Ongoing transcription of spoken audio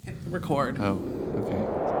record. Oh, okay.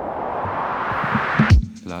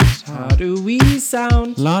 How do we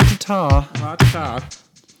sound? La-ta-ta. La-ta-ta.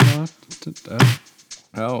 La-ta-ta.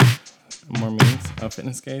 Oh, more memes. Oh,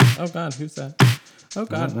 fitness gays. Oh, God, who's that? Oh,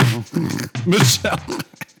 God. Michelle.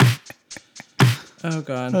 Oh,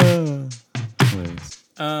 God. Please.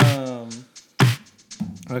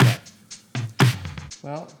 Okay.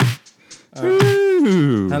 Well.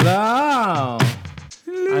 Ooh. Hello.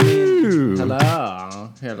 I mean, hello.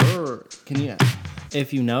 Hello. Can you...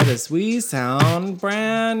 If you notice, we sound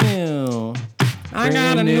brand new. I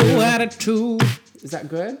got a new attitude. Is that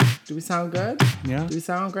good? Do we sound good? Yeah. Do we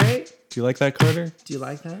sound great? Do you like that, Carter? Do you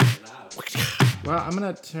like that? Well, I'm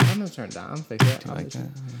gonna turn it down. Fix it. Do you like that?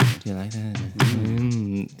 Do you like that?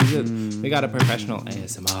 We got a professional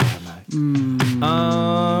ASMR mic.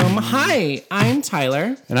 Hi, I'm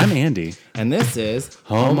Tyler, And I'm Andy. and this is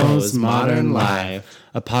Homo's Modern Life,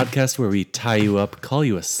 a podcast where we tie you up, call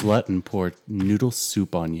you a slut, and pour noodle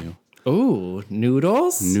soup on you. Ooh,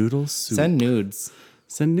 noodles. Noodle soup. Send nudes.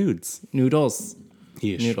 Send nudes. Noodles.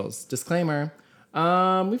 Yeesh. Noodles. Disclaimer.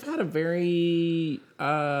 We've had a very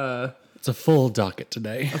It's a full docket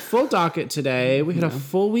today. full docket today. We had a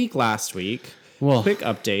full week last week. Well, Quick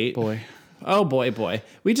update. boy. Oh boy.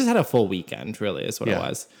 We just had a full weekend, really, is what it Yeah.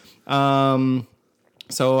 was.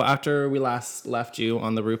 So after we last left you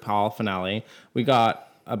on the RuPaul finale, we got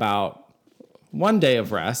about 1 day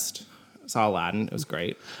of rest. Saw Aladdin. It was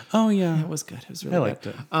great. Oh, yeah. It was good. It was really I liked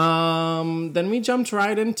good. it. Then we jumped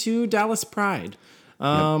right into Dallas Pride.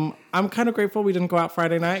 I'm kind of grateful we didn't go out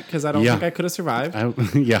Friday night because I don't Yeah. think I could have survived.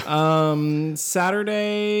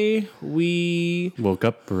 Saturday, we Woke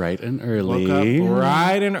up bright and early. woke up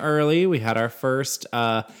bright and early. We had our first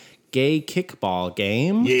gay kickball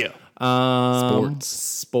game. Yeah.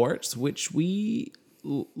 Sports, which we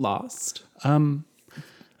lost.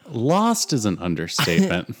 Lost is an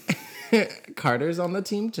understatement. Carter's on the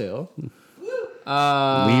team too. We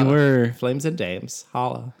were Flames and Dames.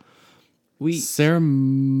 Holla. We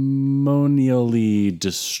ceremonially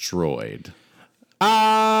destroyed.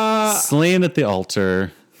 Slain at the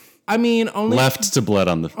altar, I mean, only left to bleed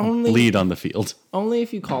on the field. only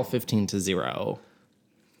if you call 15-0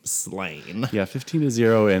 slain. Yeah,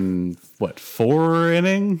 15-0 in what, 4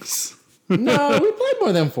 innings? No, we played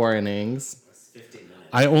more than 4 innings.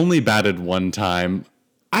 I only batted one time.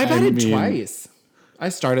 I batted mean- twice. I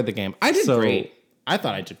started the game. I did great. I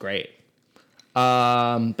thought I did great.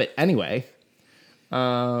 But anyway,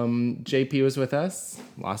 JP was with us.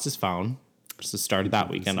 Lost his phone. So started that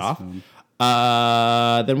weekend off.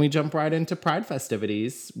 Then we jumped right into Pride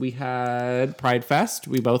festivities. We had Pride Fest.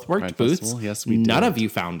 We both worked Pride booths. Festival, yes, we None did. of you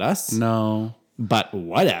found us, No, but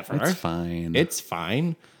whatever. it's fine. It's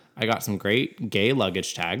fine. I got some great gay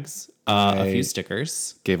luggage tags, a few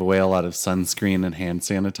stickers. Gave away a lot of sunscreen and hand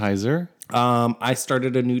sanitizer. I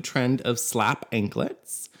started a new trend of slap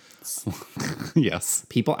anklets. Yes.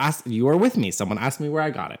 People asked, you were with me. Someone asked me where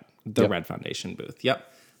I got it. The Yep. Red Foundation booth. Yep.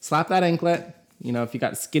 Slap that anklet. You know, if you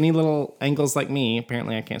got skinny little ankles like me,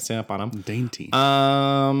 apparently I can't stand up on them. Dainty.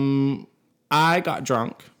 I got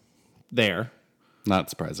drunk there. Not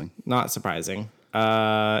surprising. Not surprising.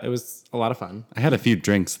 It was a lot of fun. I had a few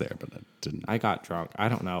drinks there, but I didn't. I got drunk. I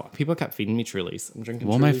don't know. People kept feeding me Trulies. I'm drinking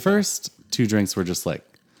Well, my Trulies. first 2 drinks were just like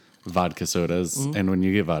vodka sodas. And when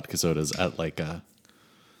you get vodka sodas at like a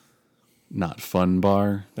not fun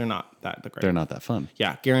bar, They're not that great. they're not that fun.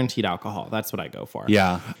 Yeah, guaranteed alcohol. That's what I go for.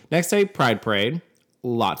 Yeah. Next day, Pride Parade.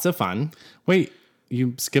 Lots of fun. Wait,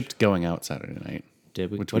 you skipped going out Saturday night.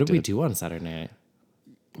 Did we? Which What we did we did. do on Saturday night?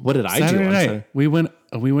 What did I do Saturday on night, Saturday? we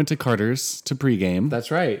went to Carter's to pregame. That's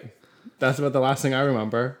right. That's about the last thing I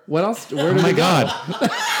remember. What else? Where Oh did my we go? God.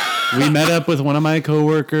 We met up with one of my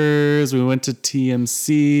coworkers. We went to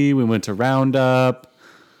TMC. We went to Roundup.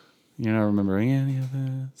 You're not remembering any of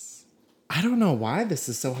this? I don't know why this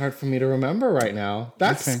is so hard for me to remember right now.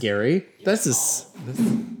 That's Okay. scary.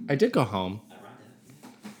 I did go home.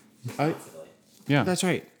 Yeah. That's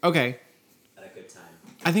right. Okay. Had a good time.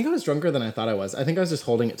 I think I was drunker than I thought I was. I think I was just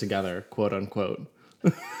holding it together, quote unquote.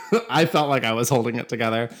 I felt like I was holding it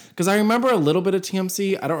together because I remember a little bit of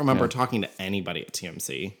TMC. I don't remember talking to anybody at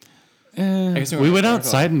TMC. I guess We went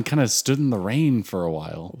outside and kind of stood in the rain for a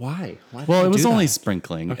while. Why? Why did Well, I it was do only that?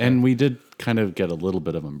 sprinkling, and we did kind of get a little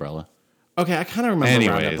bit of umbrella. Okay, I kind of remember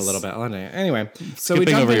Roundup a Anyways. little bit. Anyway, so we Skipping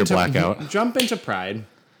jump over your into, blackout. Jump into Pride.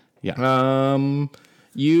 Yeah.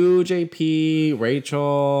 You, JP,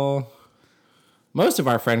 Rachel, most of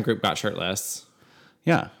our friend group got shirtless.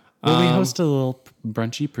 Yeah. Well, we hosted a little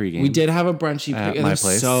brunchy pregame. We did have a brunchy At it my was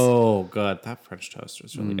place. so good. That French toast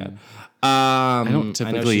was really good. I don't I know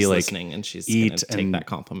typically she's like listening and she's eat gonna take and that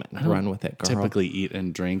compliment and run with it, girl. typically eat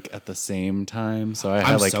and drink at the same time. So I I'm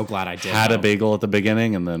had like so glad I did, had a though. bagel at the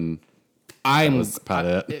beginning and then was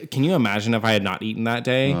about it. Can you imagine if I had not eaten that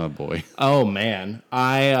day? Oh boy. Oh man,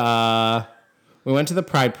 we went to the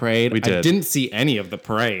Pride Parade. We I did. didn't see any of the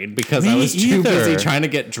parade because I Me was too either. busy trying to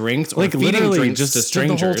get drinks or Like feeding literally drinks just to stood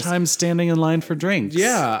the strangers. whole time standing in line for drinks.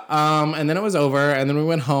 Yeah, and then it was over, and then we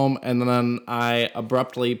went home, and then I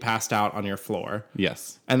abruptly passed out on your floor,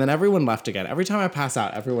 Yes. and then everyone left again. Every time I pass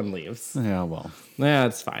out, everyone leaves. Yeah, well. Yeah,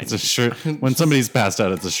 it's fine. It's a sure when somebody's passed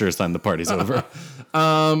out, it's a sure sign the party's over.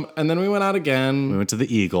 And then we went out again. We went to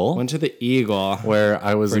the Eagle, Went to the Eagle. where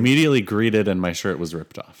I was immediately greeted and my shirt was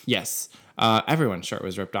ripped off. Yes. Everyone's shirt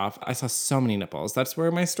was ripped off. I saw so many nipples. That's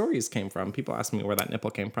where my stories came from. People asked me where that nipple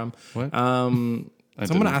came from. What? Someone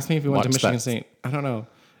didn't asked me if he went to watch Michigan that. State. I don't know.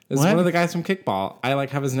 It's What? one of the guys from Kickball. I like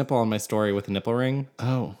have his nipple on my story with a nipple ring.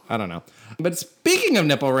 Oh, I don't know. But speaking of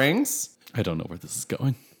nipple rings, I don't know where this is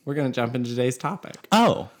going. we're going to jump into today's topic.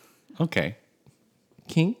 Oh, okay.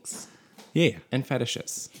 Kinks Yeah. and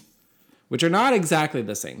fetishes, which are not exactly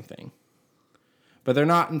the same thing, but they're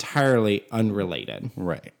not entirely unrelated.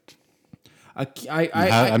 Right.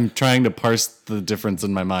 I I'm trying to parse the difference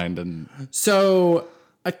in my mind and So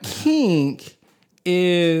a kink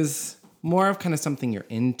is more of kind of something you're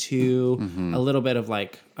into, a little bit of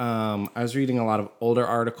like, I was reading a lot of older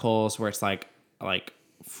articles where it's like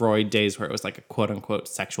Freud days where it was like a quote unquote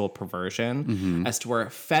sexual perversion as to where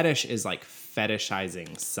a fetish is like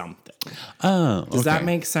fetishizing something. oh, Does that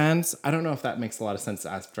make sense? I don't know if that makes a lot of sense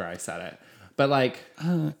after I said it, but like,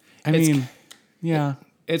 I mean, yeah.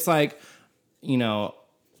 it's like, you know,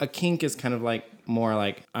 a kink is kind of like more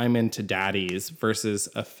like I'm into daddies versus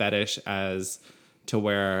a fetish as to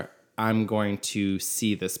where I'm going to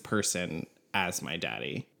see this person as my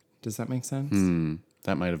daddy. Does that make sense?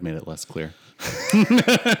 That might have made it less clear.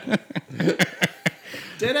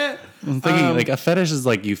 Did it? I'm thinking like a fetish is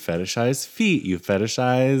like you fetishize feet, you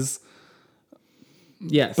fetishize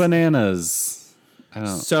Yes. bananas. I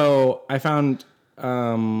don't. So I found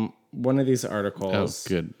one of these Oh, articles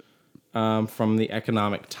good. from the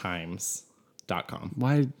economictimes.com.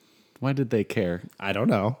 Why did they care? I don't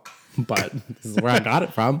know, but this is where I got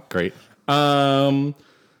it from. Great. So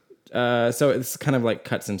it's kind of like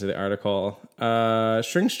cuts into the article.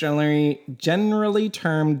 Shrinks generally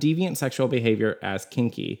term deviant sexual behavior as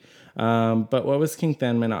kinky. But what was kink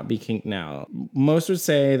then may not be kink now. Most would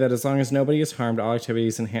say that as long as nobody is harmed, all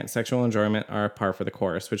activities enhance sexual enjoyment are par for the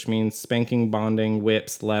course, which means spanking, bonding,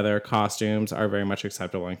 whips, leather, costumes are very much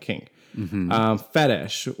acceptable in kink.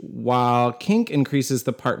 Fetish. While kink increases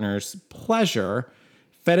the partner's pleasure,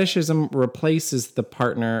 fetishism replaces the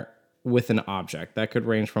partner with an object. That could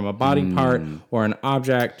range from a body part or an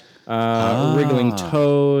object, wriggling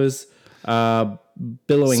toes,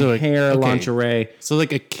 billowing So, hair, okay. lingerie. So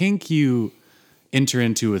like a kink you enter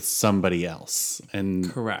into with somebody else,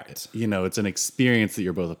 and Correct. you know it's an experience that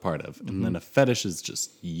you're both a part of, and then a fetish is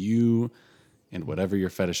just you and whatever you're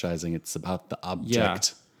fetishizing. It's about the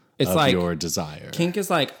object It's of like your desire. Kink is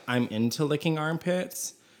like, I'm into licking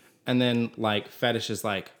armpits. And then like fetish is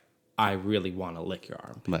like, I really want to lick your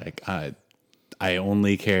armpit. Like I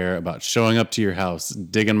only care about showing up to your house,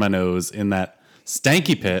 digging my nose in that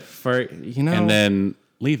stanky pit, For, you know, and then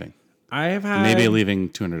leaving. I have had Maybe leaving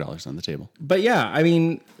 $200 on the table. But yeah, I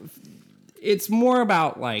mean, it's more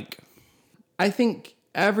about like, I think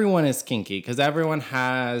everyone is kinky because everyone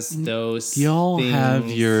has those. Y'all have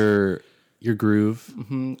things. your groove.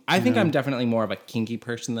 I think I'm definitely more of a kinky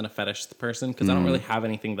person than a fetish person because I don't really have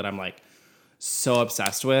anything that I'm like so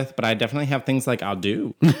obsessed with, but I definitely have things like I'll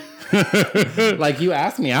do. Like you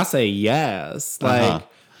ask me, I'll say yes. Like,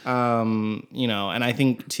 you know, and I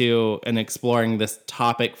think too, in exploring this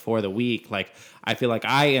topic for the week, like I feel like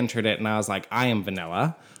I entered it and I was like, I am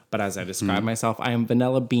vanilla. But as I describe myself, I am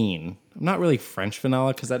vanilla bean. I'm not really French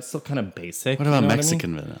vanilla because that's still kind of basic. What about you know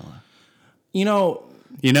Mexican vanilla? You know,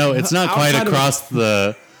 You know, it's not quite Outside of- across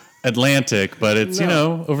the Atlantic, but it's, you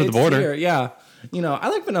know, over the it's border. here, yeah. You know, I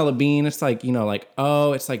like vanilla bean. It's like, you know, like,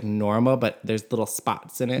 oh, it's like normal, but there's little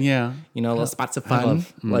spots in it. Yeah. You know, little spots of fun.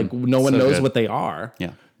 love- like no one so knows good. what they are.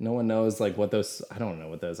 Yeah. No one knows like what those, I don't know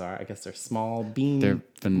what those are. I guess they're small bean.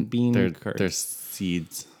 They're curds. they're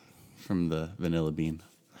seeds from the vanilla bean.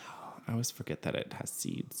 I always forget that it has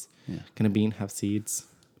seeds. Yeah. Can a bean have seeds?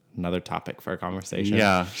 Another topic for a conversation.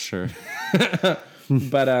 Yeah, sure.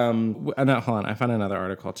 But no, hold on. I found another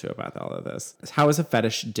article too about all of this. How is a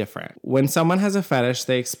fetish different? When someone has a fetish,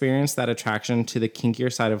 they experience that attraction to the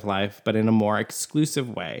kinkier side of life, but in a more exclusive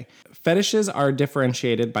way. Fetishes are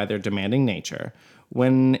differentiated by their demanding nature.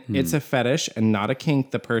 When it's a fetish and not a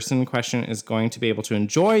kink, the person in question is going to be able to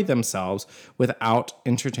enjoy themselves without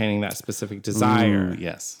entertaining that specific desire. Ooh,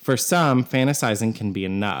 yes. For some, fantasizing can be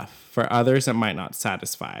enough. For others, it might not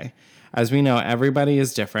satisfy. As we know, everybody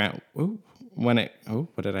is different. What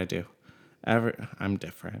did I do? I'm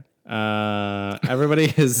different.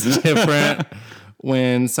 Everybody is different.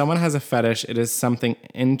 When someone has a fetish, it is something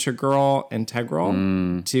integral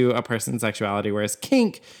to a person's sexuality, whereas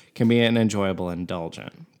kink can be an enjoyable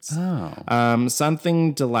indulgence.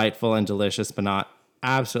 Something delightful and delicious, but not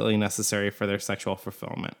absolutely necessary for their sexual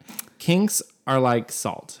fulfillment. Kinks are like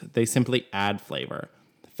salt. They simply add flavor.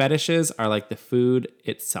 Fetishes are like the food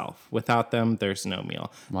itself. Without them, there's no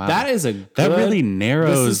meal. Wow. That is a good... That really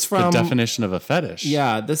narrows the definition of a fetish.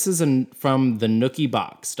 Yeah, this is from the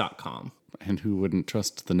nookiebox.com. And who wouldn't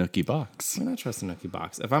trust the Nookie box? I'm not trust the Nookie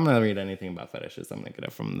box. If I'm going to read anything about fetishes, I'm going to get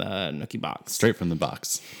it from the Nookie box. Straight from the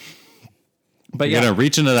box. But You're going to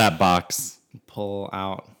reach into that box. Pull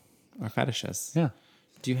out our fetishes. Yeah.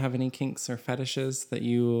 Do you have any kinks or fetishes that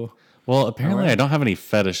you... Well, apparently I don't have any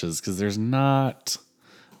fetishes because there's not...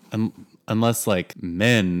 unless like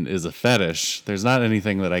men is a fetish, there's not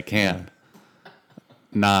anything that I can't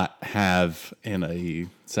not have in a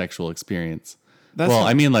sexual experience.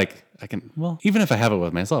 I mean, like I can. Well, even if I have it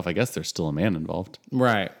with myself, I guess there's still a man involved,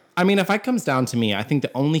 right? I mean, if it comes down to me, I think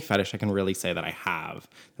the only fetish I can really say that I have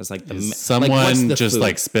is like someone like, just food?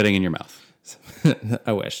 Like spitting in your mouth.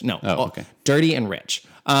 I wish. No. Oh, okay. Dirty and rich.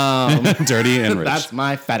 Dirty and rich. That's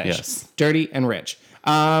my fetish. Yes. Dirty and rich.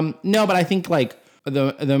 No, but I think like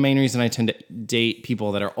the main reason I tend to date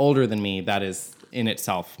people that are older than me, that is in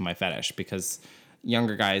itself my fetish, because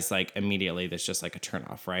younger guys, like immediately there's just like a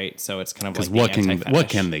turnoff, right? So it's kind of like what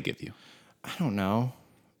can they give you? I don't know.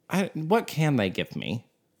 What can they give me?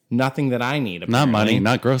 Nothing that I need. Apparently. Not money,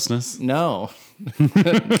 not grossness. No,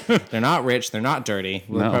 they're not rich. They're not dirty.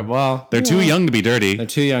 No. Well, they're too young to be dirty. They're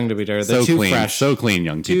too young to be dirty. They're too clean, fresh. so clean,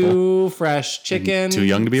 young people. Too fresh chicken. Too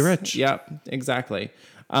young to be rich. Yep, exactly.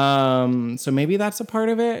 So maybe that's a part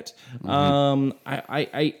of it. Mm-hmm.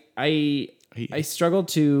 I struggle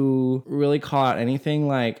to really call out anything.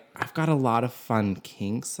 Like I've got a lot of fun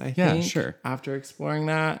kinks, I think. Yeah, sure. After exploring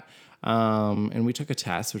that. And we took a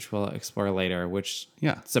test, which we'll explore later, which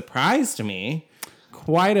surprised me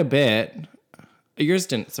quite a bit. Yours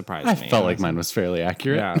didn't surprise me. I felt like mine was fairly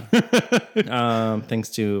accurate. Yeah. Thanks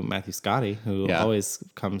to Matthew Scotty, who always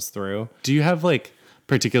comes through. Do you have like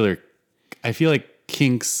particular, I feel like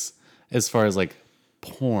kinks as far as like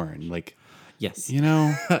porn, like, yes, you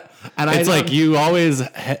know, and it's like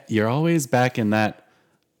you're always back in that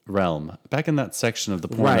realm, back in that section of the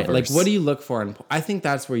porn. Right. Like, what do you look for in porn? I think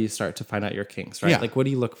that's where you start to find out your kinks, right? Yeah. Like, what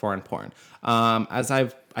do you look for in porn? As I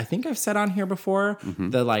think I've said on here before,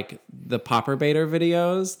 the popper baiter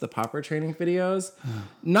videos, the popper training videos,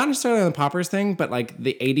 not necessarily on the poppers thing, but like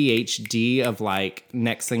the ADHD of like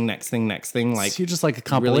next thing. Like, so you just like a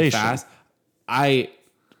compilation. Really fast. I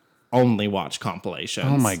only watch compilations.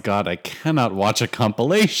 Oh my God, I cannot watch a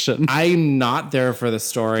compilation. I'm not there for the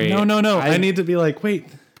story. No. I need to be like, wait,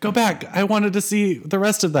 go back. I wanted to see the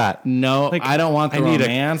rest of that. No, like, I don't want the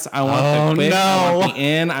romance. I want the quick. I want the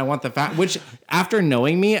in. I want the fact. Which, after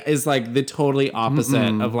knowing me, is like the totally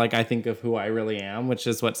opposite of like I think of who I really am, which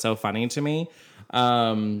is what's so funny to me.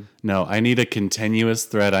 No, I need a continuous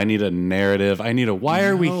thread. I need a narrative. I need a why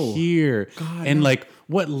are we here? God, and like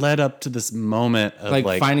what led up to this moment of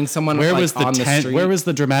like finding someone where like, was the on the street? Where was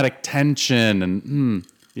the dramatic tension? And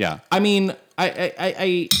yeah. I mean,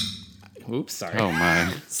 I oops, sorry. Oh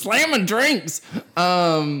my. Slamming drinks.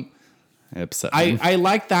 Upset. I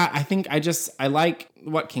like that. I think I like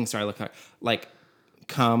what kinks are I look at. Like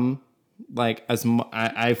come. Like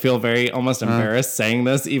I feel very almost embarrassed saying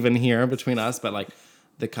this even here between us, but like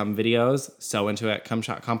the cum videos, so into it. Cum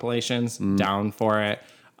shot compilations, down for it.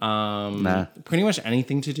 Pretty much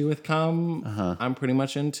anything to do with cum, I'm pretty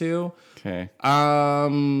much into. Okay.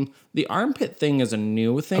 The armpit thing is a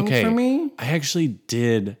new thing for me. I actually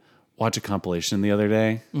did watch a compilation the other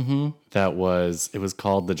day. It was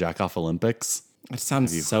called the Jack Off Olympics. It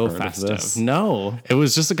sounds so festive. No, it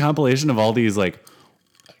was just a compilation of all these like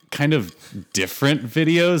kind of different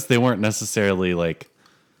videos. They weren't necessarily like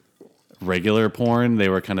regular porn. They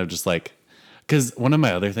were kind of just like, because one of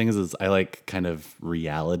my other things is I like kind of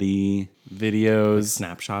reality videos.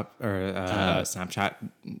 Snapchat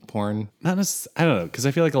porn. Not necessarily, I don't know, because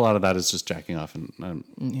I feel like a lot of that is just jacking off, and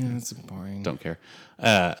Yeah, it's boring. don't care.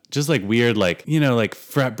 Just like weird, like, you know, like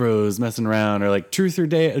frat bros messing around, or like truth or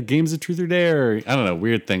dare, games of truth or dare, or I don't know,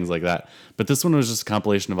 weird things like that. But this one was just a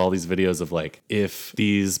compilation of all these videos of like if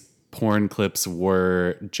these porn clips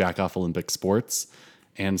were jack off Olympic sports.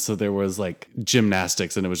 And so there was like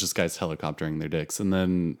gymnastics, and it was just guys helicoptering their dicks. And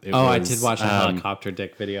then I did watch a helicopter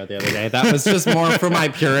dick video the other day. That was just more for my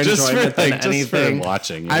pure enjoyment than anything. Just for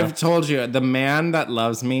watching. You know? I've told you, the man that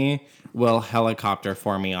loves me will helicopter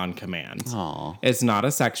for me on command. Aw. It's not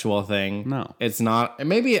a sexual thing. No. It's not.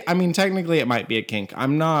 Maybe, I mean, technically it might be a kink.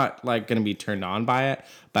 I'm not like going to be turned on by it,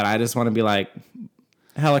 but I just want to be like,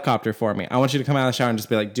 helicopter for me. I want you to come out of the shower and just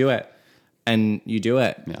be like, do it. And you do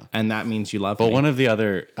it. Yeah. And that means you love me. But one of the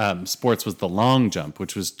other sports was the long jump,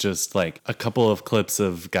 which was just like a couple of clips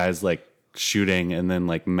of guys like shooting and then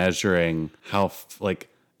like measuring how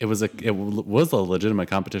it was a legitimate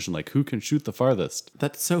competition, like who can shoot the farthest.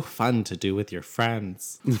 That's so fun to do with your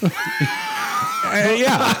friends. Yeah.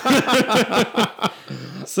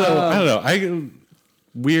 So I don't know.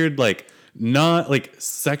 Weird, like not like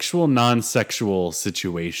sexual, non-sexual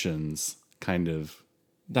situations kind of.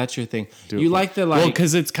 That's your thing. You like the like, well,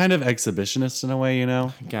 because it's kind of exhibitionist in a way, you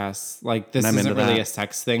know. I guess like this I'm isn't into really that. a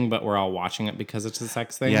sex thing, but we're all watching it because it's a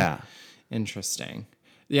sex thing. Yeah. Interesting.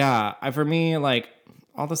 Yeah. For me, like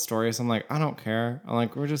all the stories, I'm like, I don't care. I'm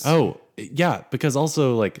like, we're just Yeah, because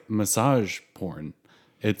also like massage porn,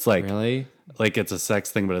 it's like really like it's a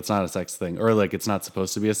sex thing, but it's not a sex thing, or like it's not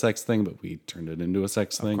supposed to be a sex thing, but we turned it into a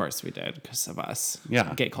sex thing. Of course we did because of us.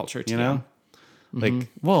 Yeah. Gay culture, too. You know, like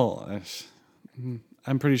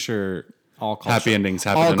I'm pretty sure All culture. happy endings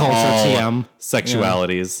happen All in culture all TM.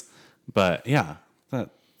 sexualities, but yeah, that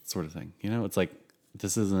sort of thing. You know, it's like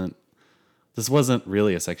this wasn't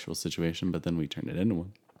really a sexual situation, but then we turned it into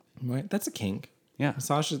one. Right. That's a kink. Yeah.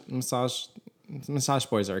 Massage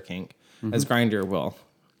boys are a kink. As Grindr will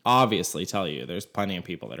obviously tell you, there's plenty of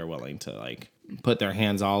people that are willing to like put their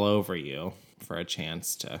hands all over you for a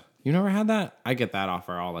chance to. You never had that? I get that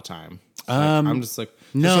offer all the time. I'm just like,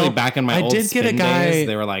 no, especially back in my I old did get a spin guy- days,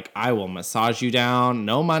 they were like, I will massage you down,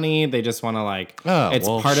 no money. They just want to like, it's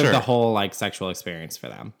well, part of sure. the whole like sexual experience for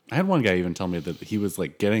them. I had one guy even tell me that he was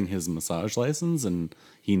like getting his massage license and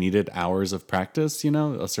he needed hours of practice, you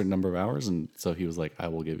know, a certain number of hours. And so he was like, I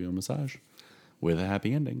will give you a massage with a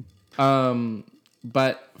happy ending.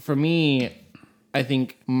 But for me, I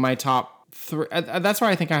think my top three, that's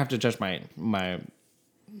where I think I have to judge my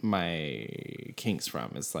kinks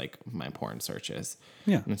from is like my porn searches.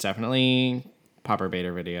 Yeah. And it's definitely popper beta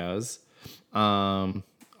videos. A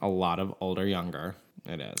lot of older, younger.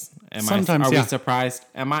 It is. Sometimes, are yeah. we surprised?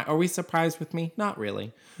 Are we surprised with me? Not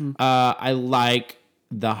really. I like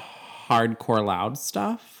the hardcore loud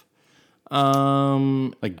stuff.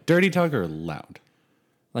 Like dirty talk or loud?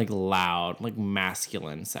 Like loud, like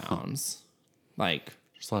masculine sounds. Like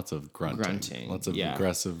There's lots of grunting. Lots of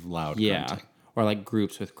aggressive, loud grunting. Or like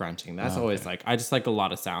groups with grunting. That's always like, I just like a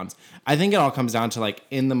lot of sounds. I think it all comes down to like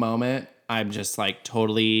in the moment, I'm just like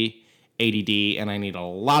totally ADD and I need a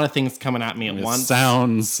lot of things coming at me at once.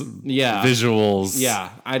 Sounds, visuals.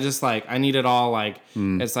 Yeah. I just like, I need it all like,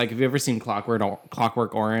 it's like, have you ever seen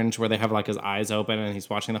Clockwork Orange where they have like his eyes open and he's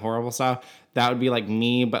watching the horrible stuff? That would be like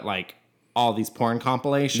me, but like all these porn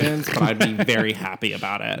compilations, but I'd be very happy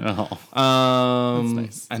about it. That's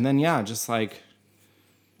nice. And then, just like,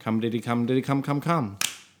 come diddy come.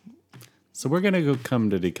 So we're going to go come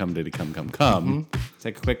diddy come.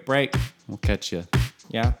 Take a quick break. We'll catch you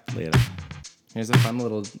Yeah. later. Here's a fun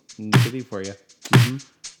little ditty for you.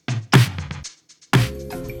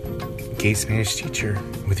 Gay Spanish Teacher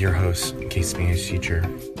with your host, Gay Spanish Teacher.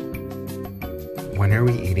 When are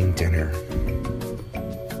we eating dinner?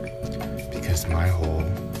 Because my hole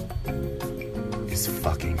is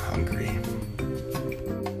fucking hungry.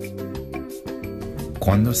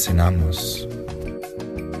 ¿Cuándo cenamos?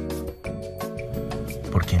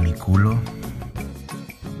 Porque mi culo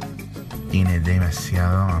tiene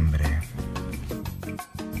demasiado hambre.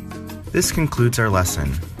 This concludes our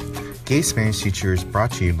lesson. Gay Spanish Teacher is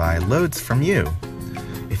brought to you by Loads From You.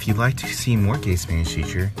 If you'd like to see more Gay Spanish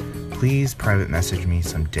Teacher, please private message me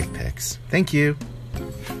some dick pics. Thank you.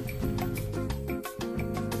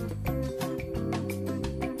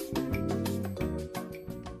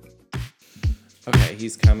 Okay,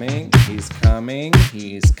 he's coming.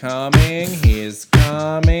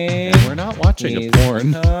 And we're not watching a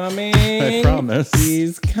porn. Coming. I promise.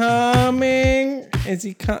 He's coming. Is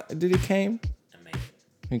he Did he came?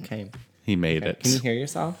 Who came? He made it. Can you hear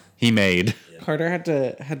yourself? He made. Carter had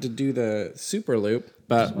to do the super loop.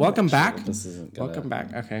 But welcome back. sure this isn't gonna- Welcome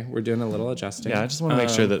back. Okay, we're doing a little adjusting. Yeah, I just want to make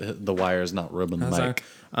sure that the wire is not rubbing the mic.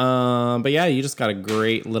 But yeah, you just got a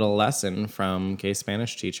great little lesson from Gay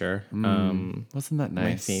Spanish teacher. Wasn't that My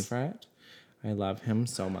nice? favorite. I love him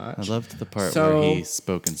so much. I loved the part So- where he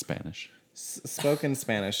spoke in Spanish. Spoken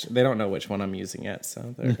Spanish. They don't know which one I'm using yet,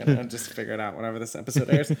 so they're gonna just figure it out whenever this episode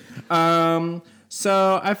airs.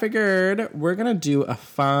 So I figured we're gonna do a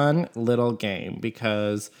fun little game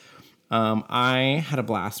because I had a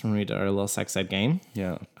blast when we did our little sex ed game.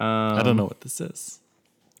 Yeah. I don't know what this is.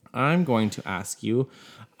 I'm going to ask you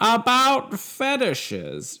about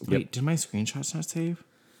fetishes. Wait, did my screenshots not save?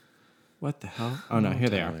 What the hell? Oh no, here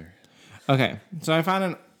they are. Okay, so I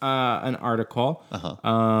found an article.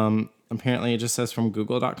 Apparently, it just says from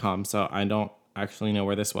Google.com, so I don't actually know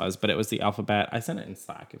where this was, but it was the alphabet. I sent it in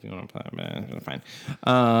Slack if you want to play it.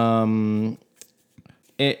 Fine.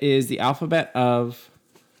 It is the alphabet of.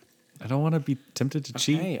 I don't want to be tempted to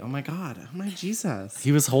cheat. Hey, oh my God, oh my Jesus!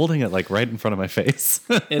 He was holding it like right in front of my face.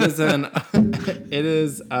 It is an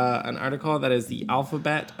article that is the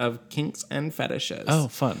alphabet of kinks and fetishes. Oh,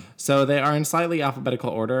 fun. So they are in slightly alphabetical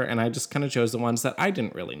order, and I just kind of chose the ones that I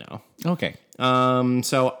didn't really know. Okay.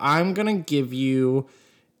 So I'm gonna give you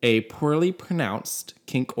a poorly pronounced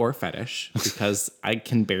kink or fetish because I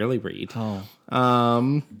can barely read.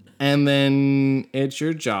 And then it's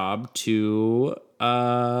your job to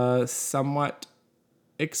somewhat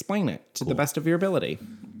explain it to the best of your ability.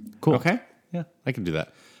 Cool. Okay. Yeah, I can do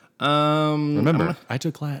that. Remember, I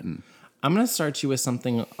took Latin. I'm gonna start you with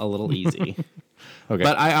something a little easy. Okay.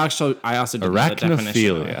 But I also did the definition.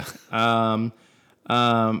 Arachnophilia.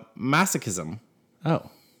 Masochism. Oh,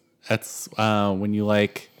 that's when you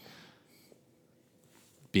like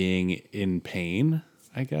being in pain,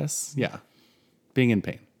 I guess. Yeah, being in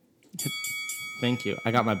pain. Thank you.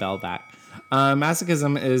 I got my bell back.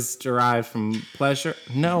 Masochism is derived from pleasure.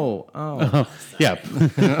 No. Oh. Yeah.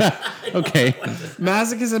 Okay.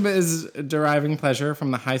 Masochism is deriving pleasure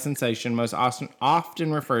from the high sensation most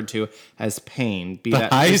often referred to as pain. Be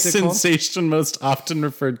that High physical, sensation most often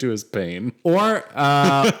referred to as pain. or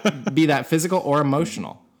be that physical or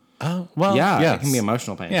emotional. Oh, well, Yeah, yes. it can be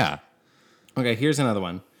emotional pain. Yeah. Okay, here's another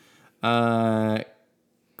one.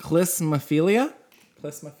 Clismophilia?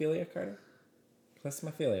 Clismophilia, Carter?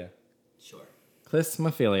 Clismophilia. Sure.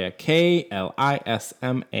 Clismophilia. K-L-I-S-M-A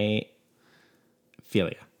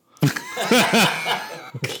philia.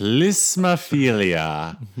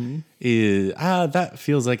 Clismophilia is that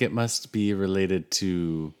feels like it must be related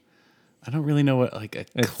to. I don't really know what like a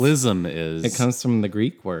clism is. It comes from the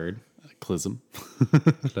Greek word. Clism.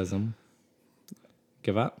 Clism.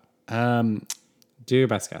 Give up? Do your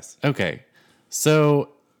best guess. Okay, so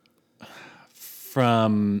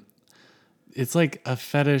it's like a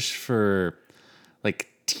fetish for like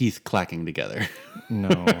teeth clacking together. No.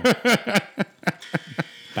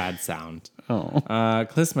 Bad sound. Oh.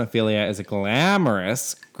 Clismophilia is a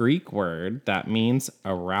glamorous Greek word that means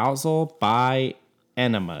arousal by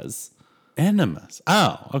enemas. Enemas.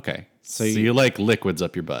 Oh, okay. So you like liquids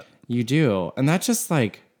up your butt. You do. And that's just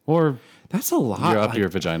like, Or that's a lot. you're up like, your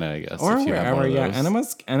vagina, I guess. or if you have wherever, one of yeah.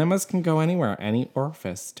 those. Enemas can go anywhere, any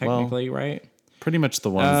orifice, technically, right? Pretty much the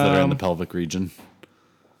ones that are in the pelvic region.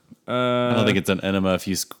 I don't think it's an enema if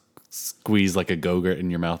you squeeze like a Go-Gurt in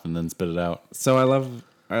your mouth and then spit it out. So I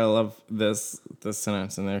love this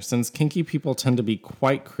sentence in there. Since kinky people tend to be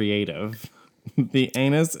quite creative, the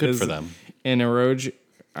anus is for them. an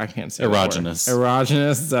I can't say Erogenous. the word.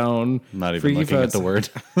 Erogenous zone. I'm not even Freaky looking at folks the word.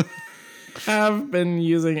 have been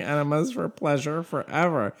using enemas for pleasure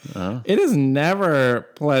forever. Uh-huh. It is never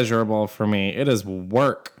pleasurable for me. It is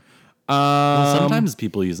work. Well, sometimes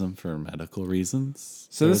people use them for medical reasons.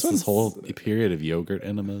 So There's this this whole period of yogurt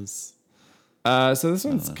enemas. So this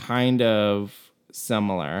one's kind of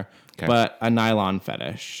similar, Okay. but a nylon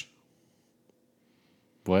fetish.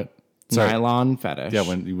 What? Sorry. Nylon fetish. Yeah,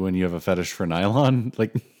 when you have a fetish for nylon,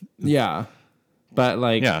 like Yeah. But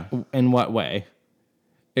like, Yeah. in what way?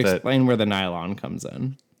 Explain where the nylon comes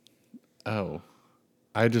in. oh,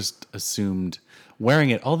 I just assumed wearing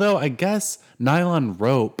it. Although I guess nylon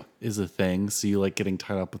rope is a thing, so you like getting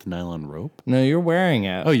tied up with nylon rope. No, you're wearing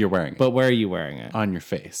it. Oh, you're wearing it But where are you wearing it? on your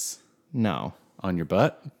face, No. on your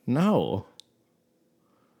butt. No.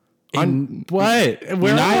 On what?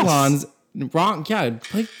 Where Nylons. else? Wrong. Yeah.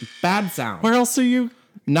 Like bad sound. Where else are you?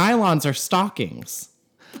 Nylons are stockings.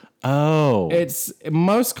 Oh, It's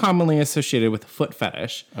most commonly associated with a foot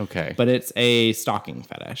fetish. okay. But it's a stocking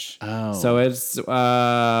fetish. Oh. So it's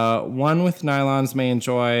one with nylons may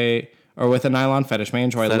enjoy, or with a nylon fetish may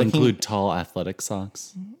enjoy Does that licking. include tall athletic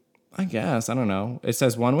socks? I guess. I don't know. It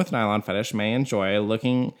says one with nylon fetish may enjoy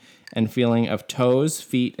looking and feeling of toes,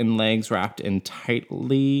 feet, and legs wrapped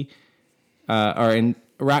tightly in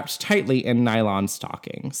nylon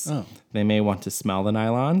stockings. Oh. They may want to smell the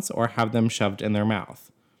nylons or have them shoved in their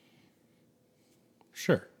mouth.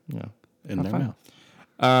 Sure. Yeah. In their fun.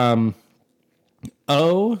 mouth.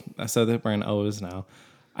 O, so we're in O's now.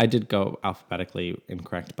 I did go alphabetically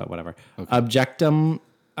incorrect, but whatever. Okay.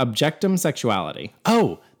 Objectum sexuality.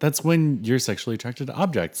 Oh, that's when you're sexually attracted to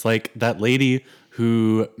objects. Like that lady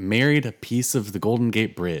who married a piece of the Golden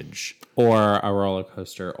Gate Bridge. Or a roller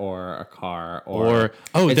coaster, or a car, Or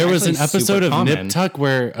there was an episode of Nip Tuck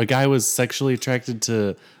where a guy was sexually attracted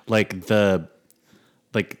to like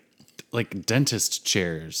dentist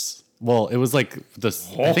chairs. Well, it was like this.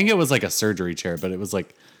 I think it was like a surgery chair, but it was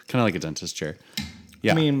like kind of like a dentist chair.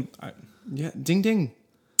 Yeah. I mean, ding ding.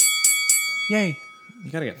 Yay. You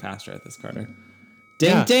gotta get faster at this, Carter.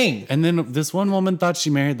 Ding ding. And then this one woman thought she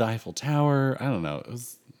married the Eiffel Tower. I don't know. It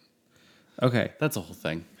was okay. That's a whole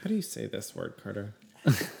thing. How do you say this word, Carter?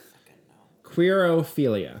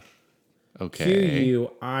 Queerophilia. Okay.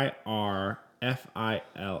 Queirfilia.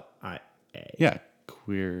 Yeah.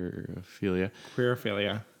 Queerophilia.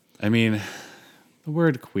 Queerophilia. I mean, the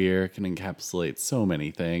word queer can encapsulate so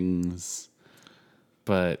many things,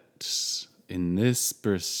 but in this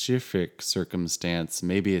specific circumstance,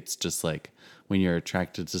 maybe it's just like when you're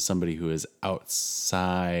attracted to somebody who is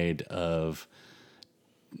outside of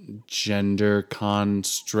gender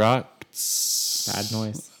constructs. Bad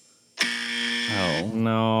noise. Oh.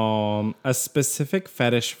 No. A specific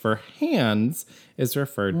fetish for hands is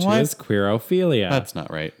referred to as queerophilia. That's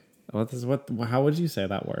not right. How would you say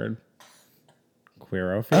that word?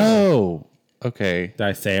 Queerophilia. Oh, okay. Did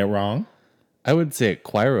I say it wrong? I would say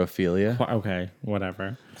quirophilia. Okay,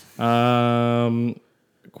 whatever.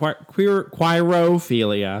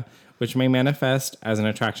 Quirophilia, which may manifest as an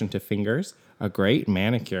attraction to fingers, a great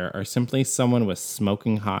manicure, or simply someone with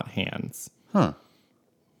smoking hot hands. Huh.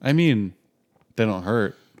 I mean, they don't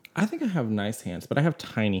hurt. I think I have nice hands, but I have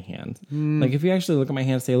tiny hands. Like, if you actually look at my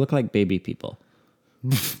hands, they look like baby people.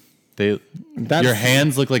 Your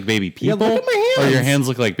hands look like baby people? Yeah, look at my hands. Or your hands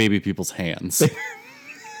look like baby people's hands?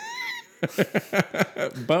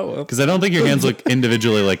 Both. Because I don't think your hands look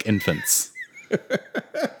individually like infants.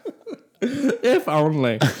 If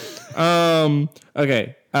only.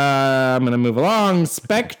 Okay. I'm going to move along.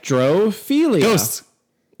 Spectrophilia. Ghosts.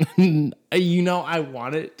 I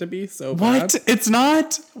want it to be so bad. What? It's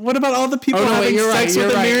not? What about all the people having sex with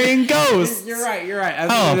the marrying ghosts? You're right.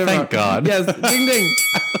 Oh, thank God. Yes, ding ding.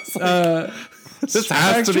 This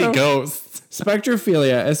has to be ghosts.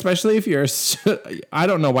 Spectrophilia, especially if you're, I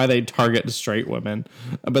don't know why they target straight women,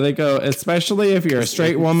 but they go, especially if you're a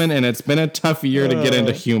straight woman and it's been a tough year to get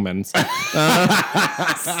into humans.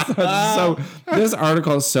 So this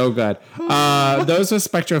article is so good. Those with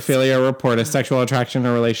spectrophilia report a sexual attraction in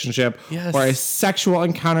a relationship or a sexual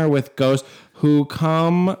encounter with ghosts who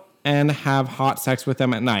come and have hot sex with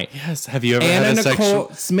them at night. Yes. Have you ever had a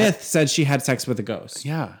Nicole Smith said she had sex with a ghost.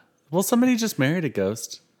 Yeah. Well, somebody just married a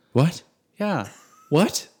ghost. What? Yeah.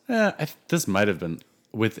 What? This might have been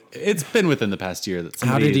it's been within the past year that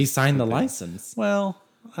somebody... How did he sign the license? Well,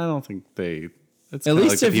 I don't think they... It's at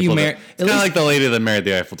least like if you marry... It's kind of like the lady that married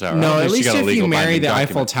the Eiffel Tower. No, at least if you marry the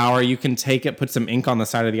Eiffel Tower, you can take it, put some ink on the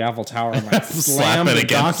side of the Eiffel Tower, and like slam the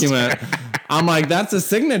document. I'm like, that's a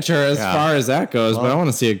signature as far as that goes, but I want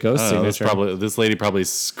to see a ghost signature. This lady probably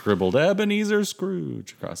scribbled Ebenezer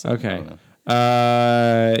Scrooge across it. Okay.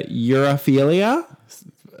 Europhilia?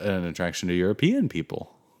 An attraction to European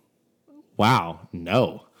people. Wow.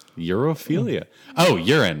 No. Europhilia. Oh,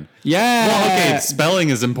 urine. Yeah. Well, okay, spelling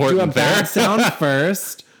is important there. Do a there. bad sound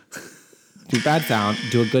first. Do bad sound.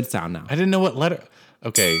 Do a good sound now. I didn't know what letter.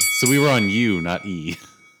 Okay, so we were on U, not E.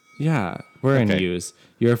 Yeah, we're in U's.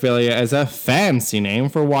 Europhilia is a fancy name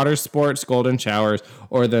for water sports, golden showers,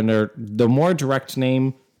 or the more direct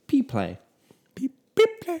name, pee play. Pee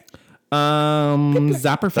play.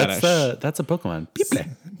 Zapper fetish. That's a Pokemon. Pee play.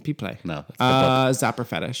 Pee play. No, that's zapper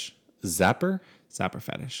fetish. Zapper? Zapper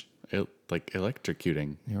fetish. Like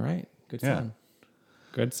electrocuting. You're right. Good sound.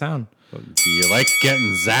 Good sound. Do you like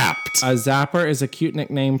getting zapped? A zapper is a cute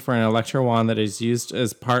nickname for an electro wand that is used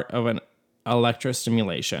as part of an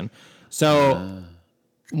electrostimulation. So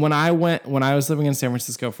when I was living in San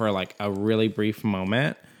Francisco for like a really brief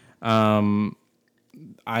moment, my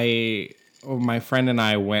friend and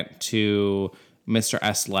I went to Mr.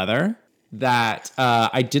 S Leather that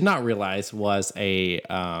I did not realize was a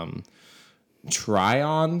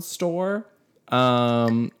try-on store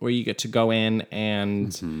where you get to go in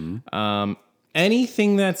and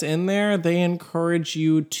anything that's in there, they encourage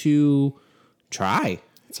you to try.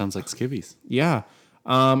 It sounds like skivvies. Yeah.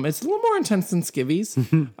 It's a little more intense than skivvies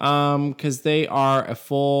because they are a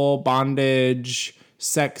full bondage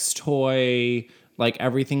sex toy, like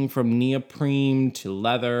everything from neoprene to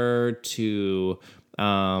leather to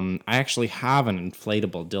I actually have an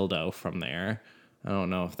inflatable dildo from there. I don't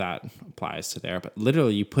know if that applies to there, but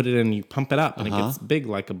literally you put it in, you pump it up, and it gets big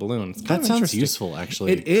like a balloon. It's kind That of sounds interesting. useful,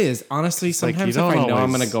 actually. It is. Honestly, like sometimes you if I don't know I'm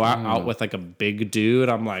always- going to go out with like a big dude,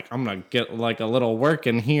 I'm like, I'm going to get like a little work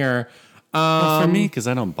in here. Well, for me, because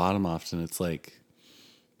I don't bottom often, it's like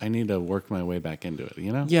I need to work my way back into it,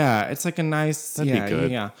 you know? Yeah, it's like a nice. That'd be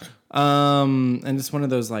good. Yeah. And it's one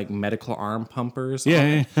of those like medical arm pumpers.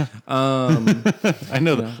 Yeah. I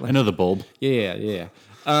know the bulb. Yeah.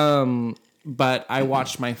 But I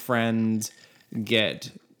watched my friend get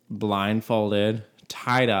blindfolded,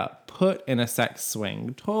 tied up, put in a sex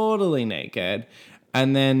swing, totally naked.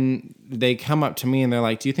 And then they come up to me and they're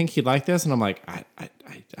like, "Do you think he'd like this?" And I'm like, I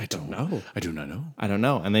don't know. I do not know. I don't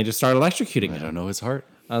know. And they just start electrocuting I him. don't know his heart.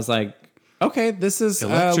 I was like, okay, this is a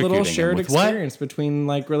Electrocuting little him shared with what? experience between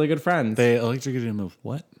like really good friends. They electrocuted him with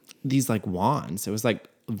what? These like wands. It was like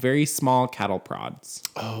very small cattle prods.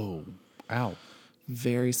 Oh, ow.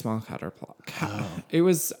 Very small cattle prod. It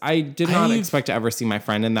was. I did not expect to ever see my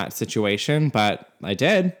friend in that situation, but I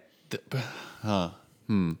did.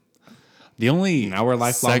 The only Now we're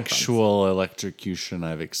lifelong sexual electrocution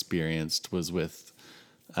I've experienced was with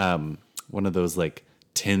one of those like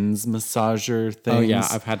TINS massager things. Oh yeah,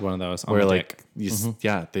 I've had one of those. On where the like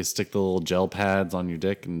dick. they stick the little gel pads on your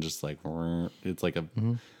dick and just like it's like a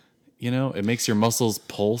it makes your muscles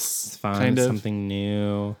pulse. It's fun. Kind of Something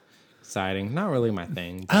new, exciting. Not really my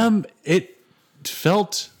thing. But it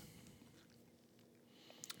felt.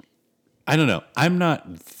 I don't know. I'm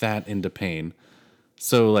not that into pain,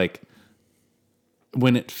 so like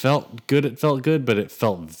when it felt good, but it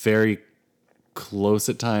felt very close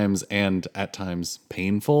at times and at times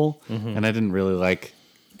painful, and I didn't really like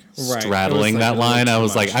Right. straddling It was, like, that a little line. I too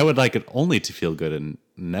was like, much. I would like it only to feel good and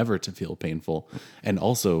never to feel painful, and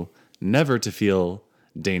also never to feel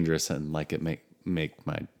dangerous and like it make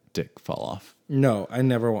my dick fall off. no, I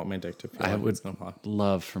never want my dick to feel I like would it's gonna fall.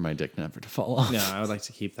 love for my dick never to fall off. Yeah, I would like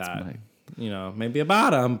to keep that. Maybe a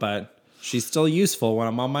bottom, but she's still useful when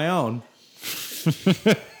I'm on my own.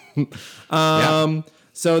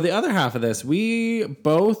 So the other half of this, we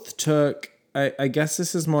both took. I guess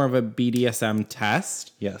this is more of a BDSM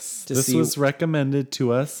test. Yes, To this see- was recommended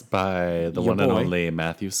to us by the Your one and boy. only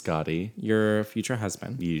Matthew Scotty. Your future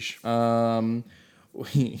husband. Yeesh.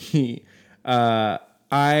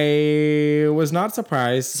 I was not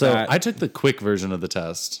surprised. So that I took the quick version of the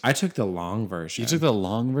test. I took the long version. You took the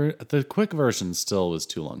long the quick version still was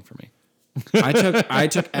too long for me. I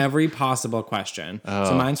took every possible question.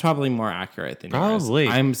 So mine's probably more accurate than Probably.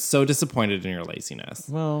 yours. I'm so disappointed in your laziness.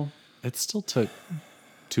 Well, it still took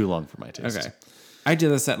too long for my taste. Okay. I did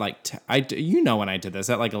this at like when I did this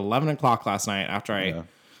at like 11 o'clock last night after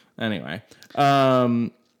anyway.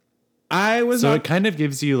 I was So not, it kind of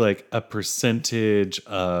gives you like a percentage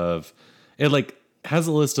of it, like has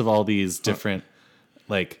a list of all these different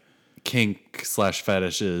like kink /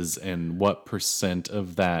 fetishes and what percent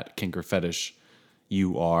of that kink or fetish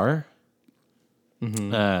you are.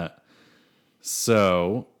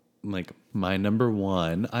 So like my number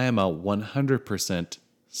one, I am a 100%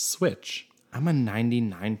 switch. I'm a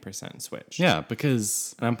 99% switch. Yeah,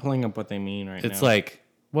 because And I'm pulling up what they mean right now. it's like,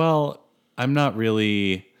 well, I'm not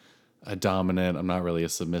really a dominant. I'm not really a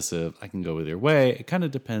submissive. I can go either way. It kind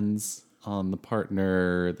of depends on the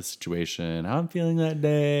partner, the situation, how I'm feeling that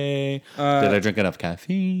day. Did I drink enough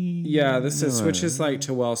caffeine? Yeah, this is switch is like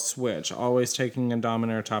to switch. Always taking a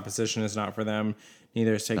dominant or top position is not for them.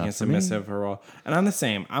 Neither is taking a submissive role. And I'm the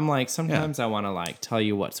same. I'm like, sometimes I want to like tell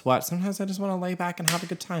you what's what. Sometimes I just want to lay back and have a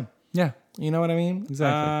good time. Yeah. You know what I mean?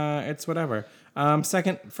 Exactly. It's whatever.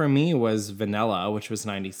 Second for me was vanilla, which was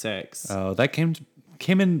 96. Oh, that came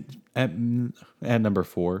in at number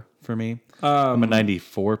 4 for me. I'm a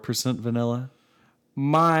 94% vanilla.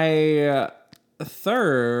 My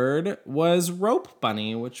third was rope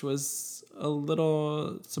bunny, which was a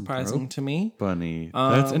little surprising to me. Bunny.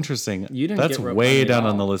 That's interesting. you didn't That's get rope way bunny at down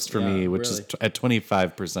on all. the list for Yeah, me, which is really. at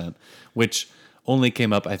 25%, which only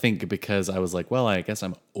came up, I think, because I was like, well, I guess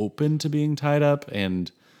I'm open to being tied up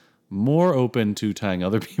and more open to tying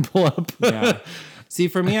other people up. Yeah. See,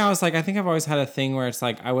 for me, I was like, I think I've always had a thing where it's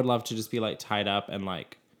like, I would love to just be like tied up and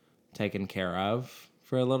like taken care of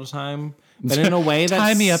for a little time, but in a way that's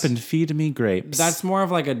Tie me up and feed me grapes. that's more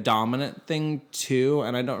of like a dominant thing too,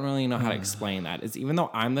 and I don't really know how to explain that. Is even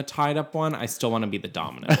though I'm the tied up one, I still want to be the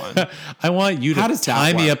dominant one. I want you How to does that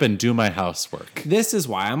tie me work? up and do my housework. This is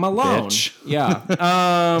why I'm alone. Bitch.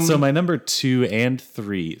 Yeah. So my number 2 and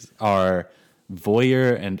 3 are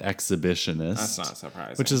voyeur and exhibitionist. That's not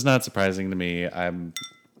surprising. Which is not surprising to me.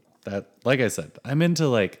 Like I said, I'm into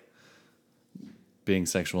like being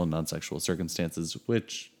sexual and non-sexual circumstances,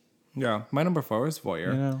 which, yeah. My number 4 is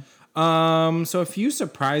voyeur. you know, So a few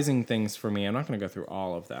surprising things for me. I'm not going to go through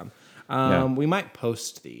all of them. Yeah. We might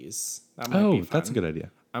post these. That might be fun. that's a good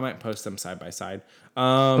idea. I might post them side by side.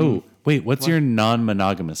 Wait, what's your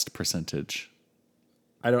non-monogamist percentage?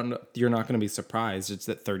 I don't know. You're not going to be surprised. It's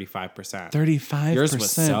at 35%. 35%. Yours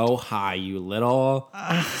was so high, you little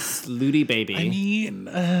slutty baby. I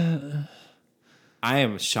mean, I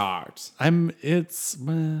am shocked. it's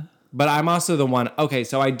But I'm also the one. Okay,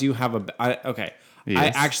 so I do have I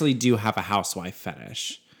Yes. actually do have a housewife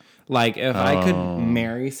fetish. Like if I could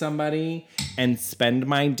marry somebody and spend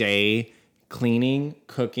my day cleaning,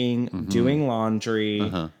 cooking, doing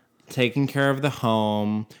laundry, taking care of the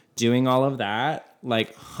home, doing all of that,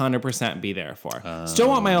 like 100% be there for. Still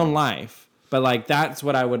want my own life, but like that's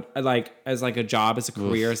what I would like as like a job, as a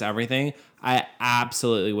career, as everything. I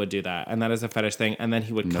absolutely would do that, and that is a fetish thing. And then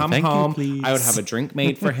he would come thank you, home. please. I would have a drink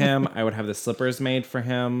made for him. I would have the slippers made for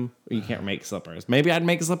him. You can't make slippers. Maybe I'd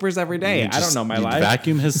make slippers every day. I don't know my You'd life.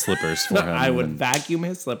 Vacuum his slippers for him. I would and- vacuum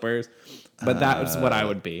his slippers, but that's what I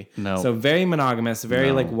would be. no. So very monogamous, very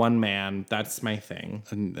No. like one man. That's my thing.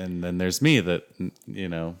 and then there's me that, you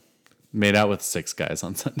know, made out with 6 guys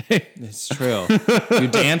on Sunday. It's true. You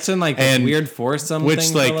dancing like this And- weird foursome Which,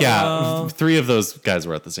 thing like, for a yeah, while. 3 of those guys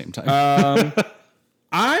were at the same time.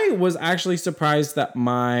 I was actually surprised that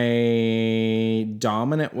my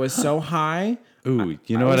dominant was so high. Ooh,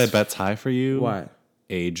 you know what I was- bet's high for you? What?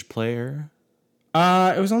 Age player.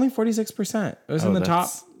 It was only 46%. It was in the top,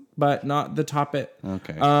 that's- but not the top it.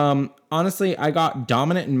 Okay. Honestly, I got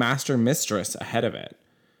dominant and master mistress ahead of it.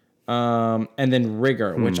 And then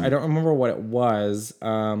rigor, which I don't remember what it was.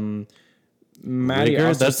 Maddie Rigor?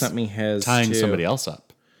 also That's sent me his Tying too. somebody else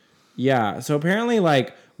up. Yeah. So apparently,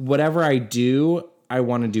 like, whatever I do, I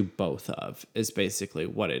want to do both of, is basically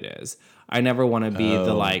what it is. I never want to be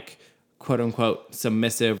the, like, quote unquote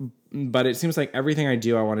submissive, but it seems like everything I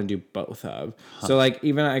do, I want to do both of. So, like,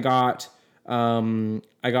 even I got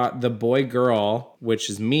the boy girl, which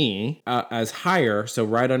is me, as higher, so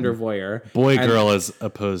right under voyeur. Boy, And, girl, as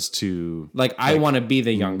opposed to. like, I want to be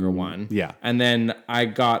the younger one. yeah. And then I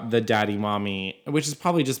got the daddy mommy, which is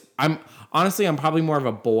probably just, I'm probably more of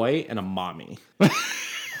a boy and a mommy.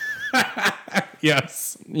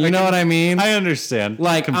 Yes. You know what I mean? I understand.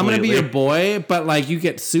 Like, I'm gonna be your completely. boy, but like you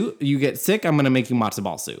get sick, I'm gonna make you matzo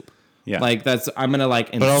ball soup. Yeah. Like I'm gonna like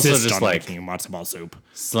insist also just, on like- making you matzo ball soup.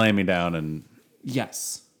 Slam me down and,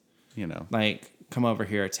 Yes. you know. Like, come over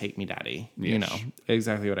here, take me, daddy. You Yes. know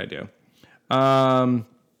exactly what I do.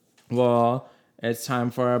 Well, it's time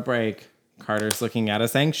for a break. Carter's looking at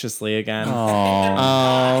us anxiously again.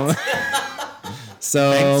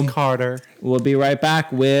 So Thanks, Carter. we'll be right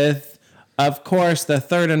back with, of course, the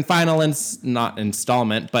third and final not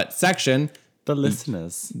installment, but section. The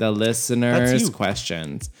listeners. The listeners' That's you.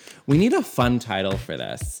 questions. We need a fun title for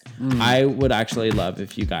this. I would actually love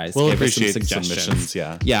if you guys We'll gave us some appreciate suggestions. submissions,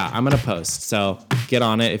 yeah. Yeah, I'm going to post. So get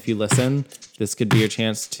on it if you listen. This could be your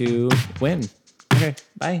chance to win. Okay,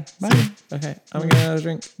 bye. Bye. Okay, I'm going to get another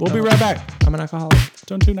drink. We'll be right back. I'm an alcoholic.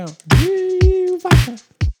 Don't tune out. Woo, vodka.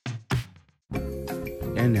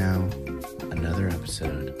 And now, another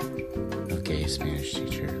episode of Gay Spanish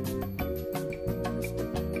Teacher.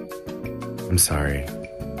 I'm sorry,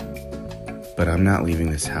 but I'm not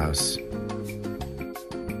leaving this house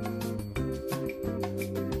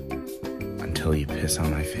until you piss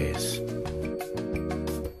on my face.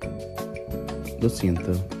 Lo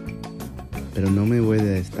siento, pero no me voy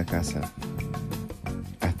de esta casa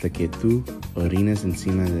hasta que tú orines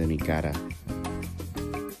encima de mi cara.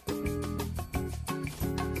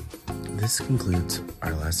 This concludes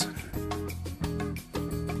our lesson.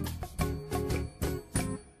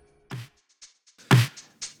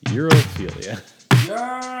 Europhilia.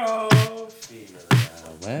 Well,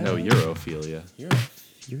 No, Europhilia.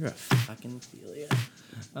 You're a fucking philia.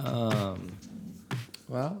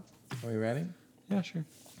 Well, are we ready? Yeah, sure.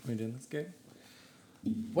 Are we doing this gig?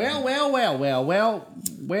 Well.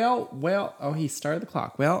 Oh, he started the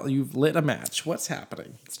clock. Well, you've lit a match. What's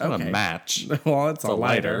happening? It's not a match. Well, it's a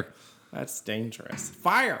lighter. That's dangerous.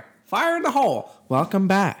 Fire in the hole. Welcome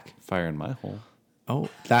back. Fire in my hole. Oh,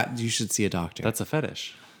 that you should see a doctor. That's a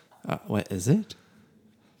fetish. What is it?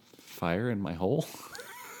 fire in my hole?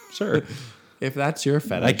 Sure. If that's your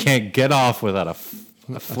fetish, I can't get off without a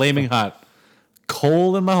flaming hot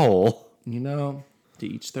coal in my hole. to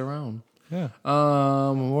each their own. Yeah.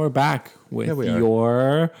 We're back with we are.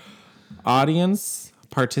 your audience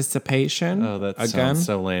participation. Oh, that again. sounds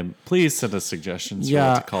so lame. Please send us suggestions for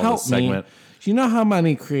Yeah, what to call help this segment. me. You know how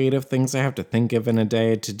many creative things I have to think of in a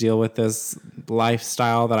day to deal with this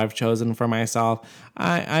lifestyle that I've chosen for myself?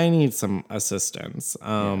 I need some assistance.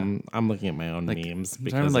 I'm looking at my own memes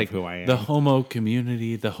because Like of who I am. the homo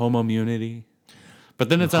community, the homo-munity. But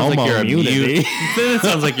then it sounds like you're homo-munity. immune. Then it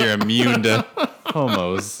sounds like you're immune to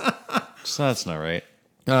homos. So that's not right.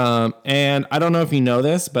 And I don't know if you know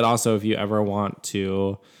this, but also if you ever want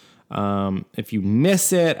to, if you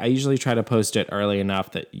miss it, I usually try to post it early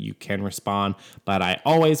enough that you can respond, but I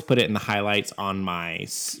always put it in the highlights on my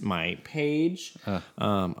page.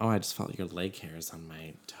 I just felt your leg hairs on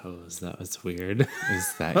my toes. That was weird.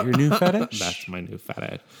 Is that your new fetish? That's my new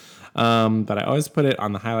fetish. But I always put it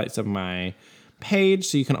on the highlights of my page,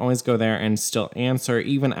 so you can always go there and still answer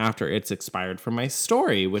even after it's expired from my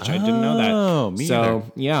story, which I didn't know that. Oh, me either.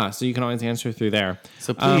 Yeah, so you can always answer through there.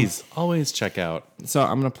 So please, always check out. So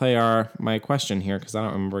I'm gonna play my question here because I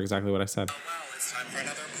don't remember exactly what I said. Well, it's time for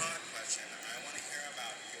another pod question. I want to hear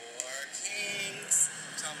about your kinks.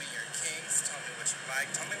 Tell me your kinks. Tell me what you like.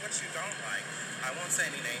 Tell me what you don't like. I won't say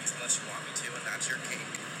any names unless you want me to, and that's your kink.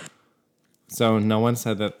 So no one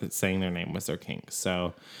said that saying their name was their kink.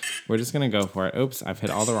 So we're just gonna go for it. Oops, I've hit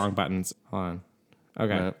all the wrong buttons. Hold on.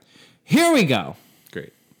 Okay, here we go.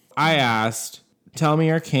 Great. I asked, tell me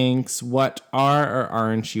your kinks. What are or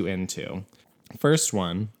aren't you into? First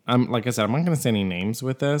one, like I said, I'm not going to say any names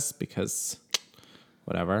with this because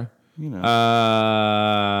whatever.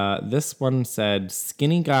 This one said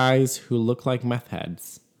skinny guys who look like meth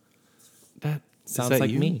heads. That Sounds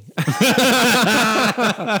like me.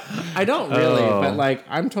 I don't really, but like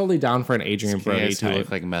I'm totally down for an Adrian Brody Guys who type.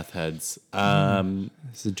 look like meth heads.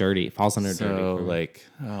 This is dirty. It falls under So dirty. for me. like,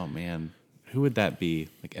 oh man, who would that be?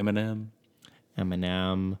 Like Eminem?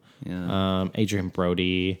 Eminem, Yeah. Adrian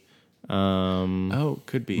Brody,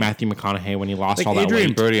 Could be Matthew McConaughey when he lost like all that Adrian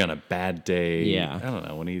weight. Brody on a bad day. Yeah. I don't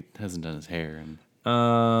know, when he hasn't done his hair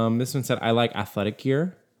and This one said, I like athletic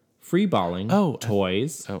gear, free balling,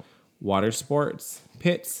 toys, water sports,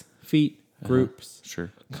 pits, feet, groups, sure.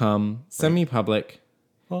 semi-public.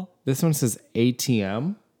 Well, This one says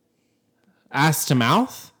ATM, ass to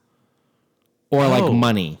mouth, or like Oh.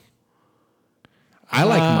 money. I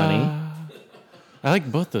like money. I like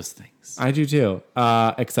both those things. I do too,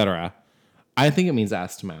 etc. I think it means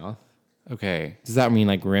ass to mouth. Okay. Does that mean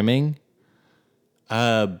like rimming?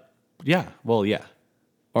 Yeah. Well, yeah.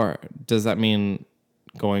 Or does that mean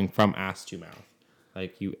going from ass to mouth?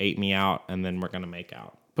 Like you ate me out and then we're going to make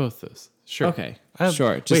out. Both those. Sure. Okay.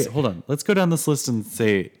 Sure. Wait, Just hold on. Let's go down this list and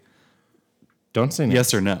say don't say no.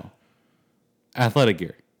 yes or no. Athletic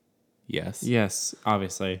gear. Yes. Yes,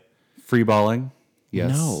 obviously. Free balling.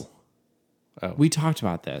 Yes. No. Oh. We talked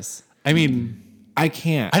about this. I mean, I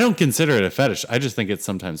can't. I don't consider it a fetish. I just think it's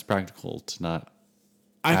sometimes practical to not.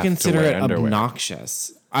 I have to consider wear it underwear.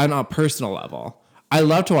 obnoxious on a personal level. I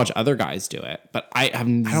love to watch other guys do it, but I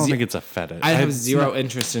don't think it's a fetish. I have It's zero not-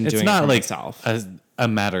 interest in It's doing it not for like myself. a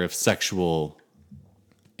matter of sexual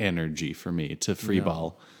energy for me to free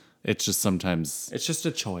ball. It's just sometimes. It's just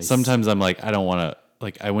a choice. Sometimes I'm like, I don't want to.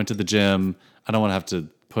 Like, I went to the gym. I don't want to have to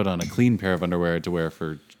put on a clean pair of underwear to wear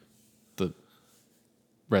for the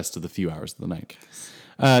rest of the few hours of the night.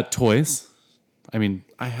 Toys. I mean,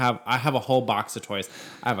 I have a whole box of toys.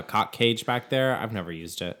 I have a cock cage back there. I've never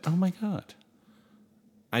used it. oh my god.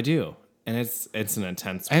 I do, and it's an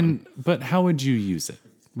intense one. But how would you use it?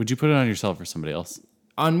 Would you put it on yourself or somebody else?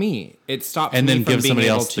 On me, it stops And me then from give being somebody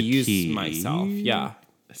able else to the use key? myself. Yeah.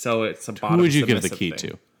 So it's a bottom. Who would you give the submissive key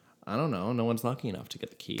thing. to? I don't know. No one's lucky enough to get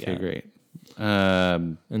the key. Okay, yet. great.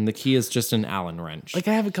 And the key is just an Allen wrench. Like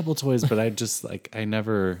I have a couple toys, but I just like I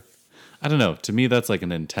don't know. To me, that's like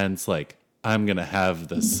an intense like I'm gonna have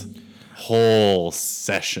this whole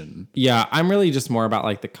session. Yeah, I'm really just more about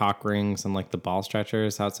like the cock rings and like the ball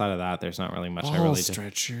stretchers. Outside of that, there's not really much I Ball really do.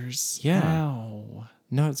 stretchers. Yeah. Ow.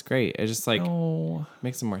 No, it's great. It just like Oh,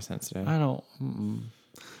 makes them more sensitive. I don't.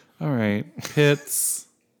 All right, pits.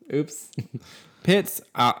 Oops. Pits,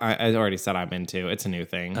 I already said I'm into. It's a new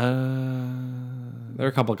thing. There are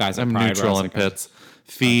a couple guys at I'm Pride neutral where I on was like, pits.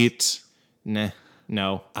 Feet. Nah,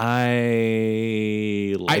 no.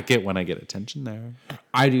 I like it when I get attention there.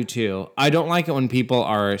 I do too. I don't like it when people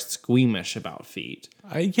are squeamish about feet.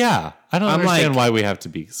 I don't I'm understand like, why we have to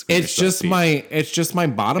be. squeamish It's about just feet. it's just my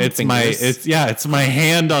bottom It's fingers. my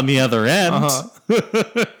hand on the other end.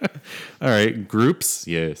 Uh-huh. All right, groups.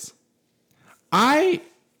 Yes. I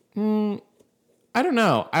don't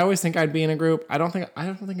know. I always think I'd be in a group. I don't think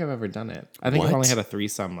I've ever done it. I think I've What? only had a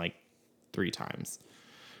threesome like 3 times.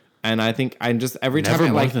 And I think I'm just every Never time I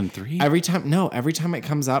more like than 3? every time it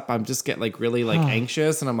comes up, I'm just get like really like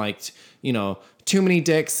anxious, and I'm like, too many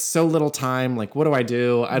dicks, so little time. Like, what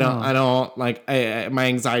do? I don't like. My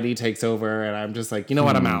anxiety takes over, and I'm just like, you know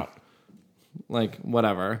what? I'm out. Like,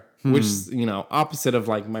 whatever. Which opposite of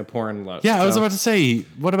like my porn look. Yeah, I was So, about to say,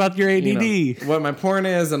 what about your ADD? what my porn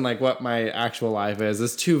is and like what my actual life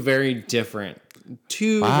is two very different.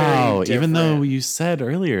 Wow, Very even though different. you said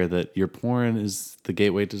earlier that your porn is the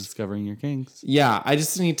gateway to discovering your kinks. Yeah, I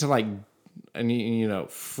just need to like,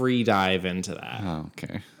 free dive into that. Oh,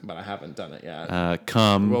 okay. But I haven't done it yet.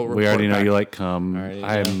 Cum. We'll We already report know back. you like cum. Alrighty,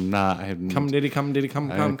 I'm not. Come diddy,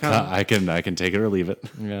 come. I can take it or leave it.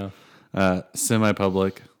 Yeah.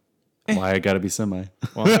 Semi-public. Why I gotta be semi?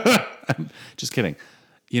 Well, Just kidding.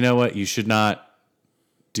 You know what? You should not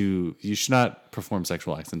perform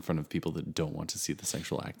sexual acts in front of people that don't want to see the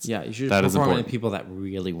sexual acts. yeah, you should That is perform it important. with people that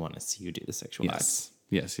really want to see you do the sexual acts.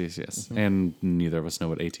 Yes. And neither of us know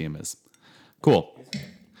what ATM is. Cool.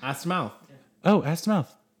 Ass to mouth. Oh, ass to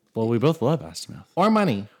mouth. Well, we both love ass to mouth. Or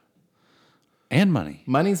money. And money.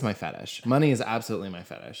 Money's my fetish. Money is absolutely my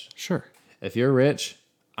fetish. Sure. If you're rich,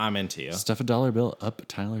 I'm into you. Stuff a dollar bill up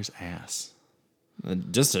Tyler's ass.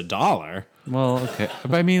 Just $1. Well, okay.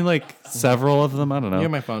 But I mean, like, several of them. I don't know. You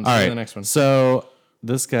have my phone. All Do right. the next one. So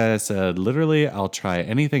this guy said, literally, I'll try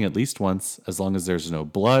anything at least once as long as there's no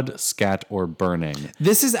blood, scat, or burning.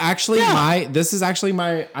 This is actually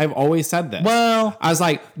my I've always said this. Well, I was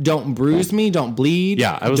like, don't bruise me, don't bleed.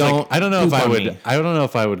 yeah, I was like, I don't know if poop I on would. me. I don't know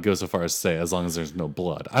if I would go so far as to say as long as there's no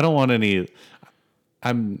blood. I don't want any.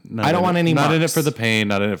 I'm not. I don't in want it- any Not in it marks. for the pain.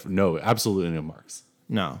 Not in it. No, absolutely no marks.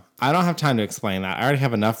 No, I don't have time to explain that. I already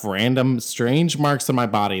have enough random, strange marks on my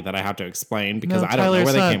body that I have to explain because No, I don't Tyler, know where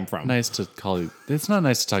it's they not came from. Nice to call you. It's not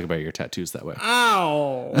nice to talk about your tattoos that way.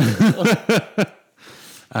 Ow!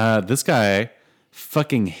 This guy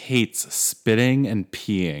fucking hates spitting and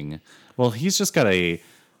peeing. Well, he's just got a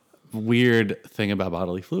weird thing about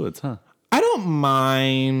bodily fluids, huh? I don't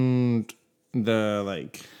mind the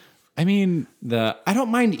like I mean, I don't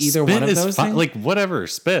mind either spit one of is those fine. things. Like, whatever,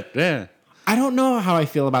 spit. Yeah. I don't know how I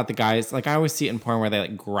feel about the guys. Like I always see it in porn where they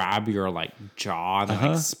like grab your like jaw and they,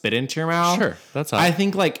 like spit into your mouth. Sure, that's hot. I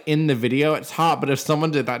think like in the video it's hot, but if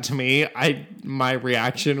someone did that to me, my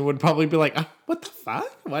reaction would probably be like, "What the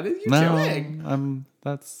fuck? What are you doing?"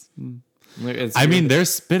 That's. It's I mean, weird. they're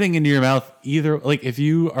spitting into your mouth either. Like, if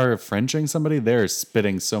you are Frenching somebody, they're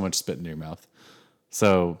spitting so much spit into your mouth.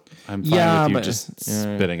 So I'm fine Yeah, with you but- just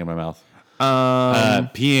yeah. spitting in my mouth.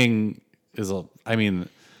 Peeing is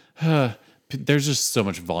there's just so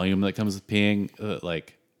much volume that comes with peeing.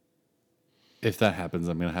 Like, if that happens,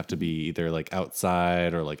 I'm gonna have to be either like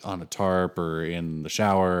outside or like on a tarp or in the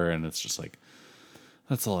shower, and it's just like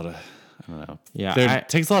that's a lot of. I don't know. Yeah, it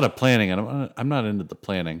takes a lot of planning, and I'm not into the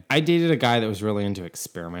planning. I dated a guy that was really into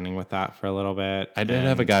experimenting with that for a little bit. I did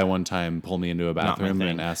have a guy one time pull me into a my bathroom thing.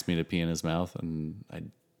 and ask me to pee in his mouth, and I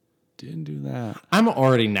didn't do that. I'm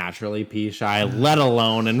already naturally pee shy, let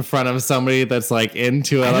alone in front of somebody that's like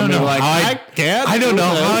into it. I don't know like, how I can't. I don't do know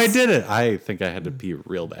how I this." did it. I think I had to pee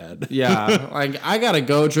real bad. Yeah, like I gotta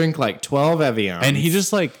go drink like 12 Evian. And he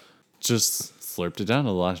just slurped it down to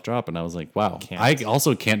the last drop, and I was like, wow. Can't. I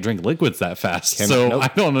also can't drink liquids that fast, Can't- so nope. I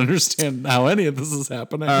don't understand how any of this is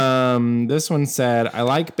happening. This one said, I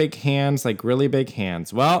like big hands, like really big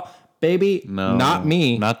hands. Well, baby, No, not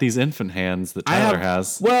me. Not these infant hands that I Tyler have,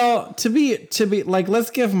 has. Well, to be like,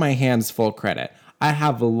 let's give my hands full credit. I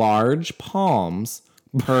have large palms,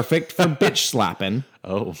 perfect for bitch slapping.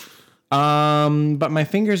 Oh, But my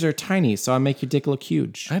fingers are tiny, so I make your dick look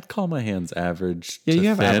huge. I'd call my hands average. Yeah, to you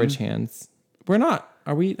have thin. average hands. We're not.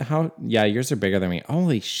 Are we? How? Yeah, yours are bigger than me.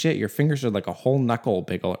 Holy shit, your fingers are like a whole knuckle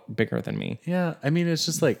bigger than me. Yeah, I mean, it's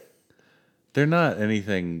just like they're not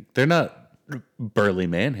anything. They're not burly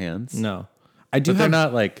man hands. No, I do But they're have.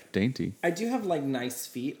 not like dainty. I do have like nice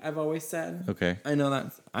feet. I've always said. Okay. I know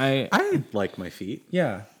that. I I like my feet.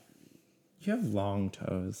 yeah. You have long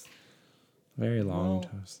toes. Very long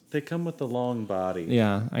toes. They come with the long body.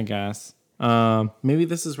 Yeah, I guess. Maybe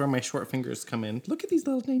this is where my short fingers come in. Look at these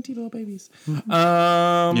little dainty little babies. You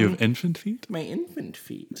have infant feet? My infant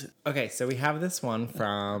feet. Okay, so we have this one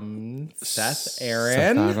from Seth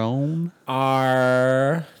Aaron, Aaron.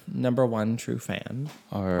 our number one true fan,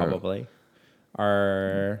 Our probably.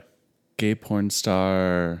 Our gay porn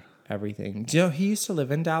star. everything. Do you know he used to live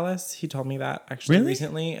in Dallas? He told me that actually Really?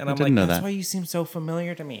 recently, and I I'm didn't like, know that's that. why you seem so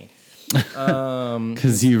familiar to me.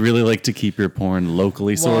 Because you really like to keep your porn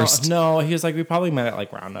locally sourced. No, he was like, we probably met at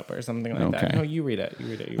like Roundup or something like that. Okay. No, you read it.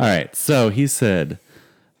 All right. So he said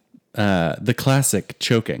the classic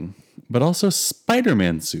choking, but also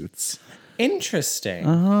Spider-Man suits.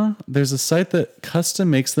 Interesting. There's a site that custom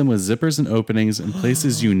makes them with zippers and openings in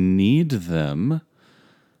places you need them.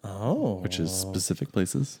 Oh. Which is specific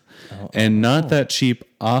places. And not that cheap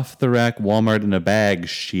off-the-rack Walmart in a bag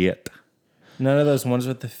shit. None of those ones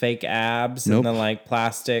with the fake abs Nope. and the like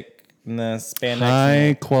plastic and the spandex.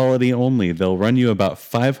 High quality only. They'll run you about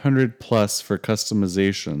 500 plus for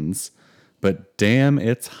customizations, but damn,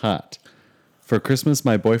 it's hot. For Christmas,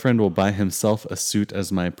 my boyfriend will buy himself a suit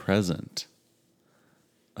as my present.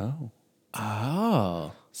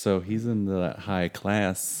 Oh. So he's in that high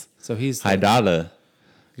class, So he's high dollar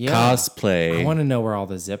cosplay. I want to know where all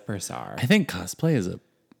the zippers are. I think cosplay is a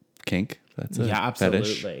kink. That's a Yeah, fetish.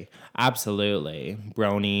 absolutely. Absolutely.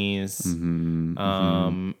 Bronies.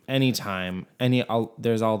 Anytime.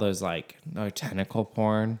 There's all those like tentacle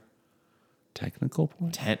porn. Technical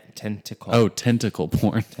porn? Tentacle. Oh, tentacle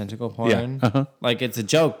porn. Tentacle porn. Yeah, uh-huh. Like it's a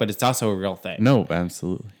joke, but it's also a real thing. No,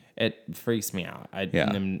 absolutely. It freaks me out.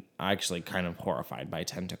 Yeah. I'm actually kind of horrified by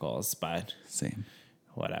tentacles, but Same.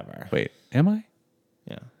 whatever. Wait, am I?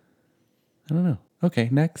 Yeah. I don't know. Okay,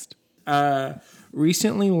 next.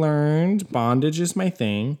 Recently learned bondage is my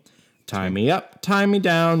thing. Tie me up, tie me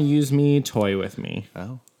down, use me, toy with me.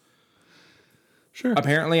 Oh. Sure.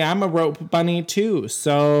 Apparently I'm a rope bunny too.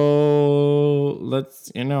 So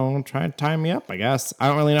let's, try to tie me up, I guess. I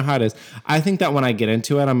don't really know how it is. I think that when I get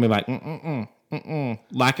into it, I'm gonna be like,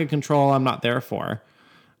 lack of control, I'm not there for.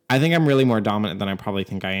 I think I'm really more dominant than I probably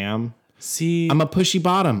think I am. See, I'm a pushy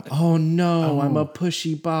bottom. Oh no, I'm a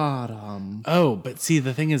pushy bottom. oh, but see,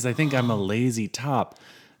 the thing is, I think I'm a lazy top.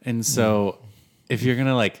 And so if you're going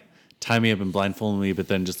to like tie me up and blindfold me, but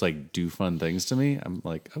then just like do fun things to me, I'm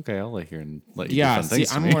like, okay, I'll lay here and let you do Yeah, fun see, things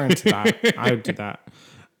to I'm me. more into that. I would do that.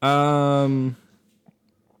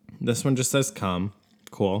 This one just says come.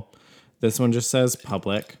 Cool. This one just says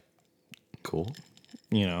public. Cool.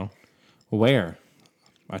 Where?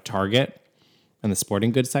 A Target in the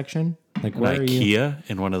sporting goods section? Like An where are you? IKEA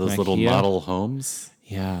in one of those little IKEA? model homes.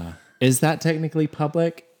 Yeah. Is that technically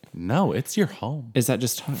public? No, it's your home. Is that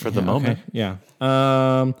just For the moment. Okay.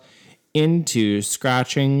 Yeah. Into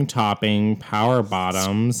scratching, topping, power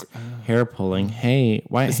bottoms, hair pulling. Hey,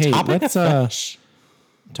 why? Hey, Topping a let's fetish?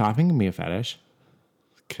 topping can be a fetish.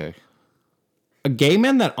 Okay. A gay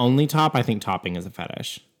man that only top, I think topping is a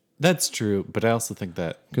fetish. That's true, but I also think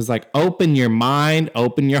that Because like, open your mind,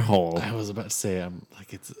 open your hole. I was about to say I'm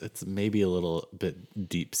like it's maybe a little bit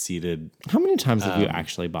deep seated. How many times have you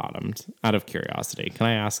actually bottomed? Out of curiosity, can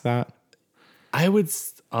I ask that? I would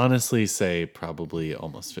honestly say probably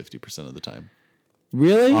almost 50% of the time.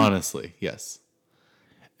 Really? Honestly, yes.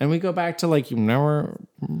 And we go back to like you never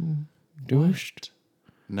douched.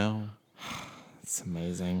 No. It's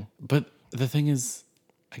amazing. But the thing is,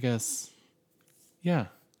 I guess, yeah.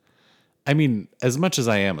 I mean, as much as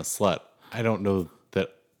I am a slut, I don't know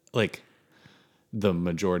that, like, the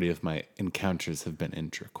majority of my encounters have been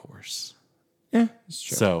intercourse. Yeah, it's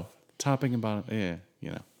true. So, topping and bottom, yeah.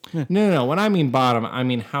 No. When I mean bottom, I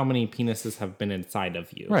mean how many penises have been inside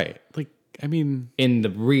of you? Right. Like, I mean, In the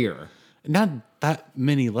rear. not that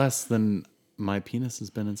many less than my penis has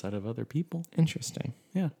been inside of other people. Interesting.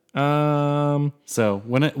 Yeah. Um, So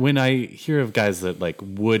when I hear of guys that like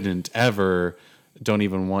wouldn't ever, don't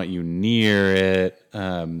even want you near it,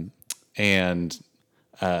 and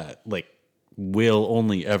like will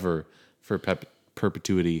only ever for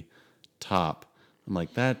perpetuity top, I'm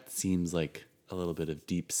like, that seems like a little bit of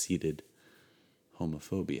deep seated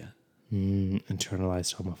homophobia.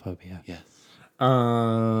 internalized homophobia. Yes.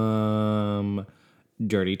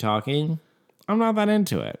 Dirty talking. I'm not that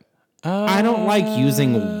into it. I don't like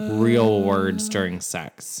using real words during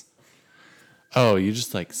sex. Oh, you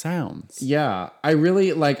just like sounds. Yeah, I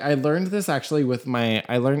really like. I learned this actually with my.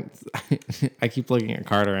 I keep looking at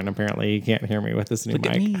Carter, and apparently he can't hear me with this new Look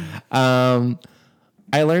at mic. me.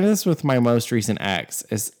 I learned this with my most recent ex.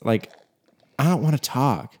 Is like, I don't want to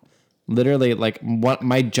talk. Literally, like, what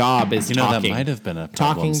my job is. You know, talking. that might have been a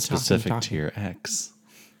problem Talking, specific talking. to your ex,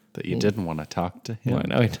 that you didn't want to talk to him. Well, I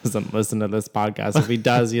know he doesn't listen to this podcast. If he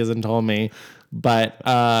does, he hasn't told me. But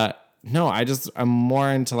no, I'm more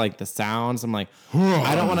into like the sounds. I'm like,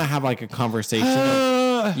 I don't want to have like a conversation.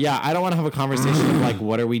 Yeah, I don't want to have a conversation of like,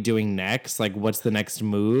 what are we doing next? Like, what's the next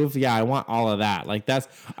move? Yeah, I want all of that. Like,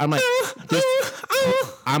 I'm like,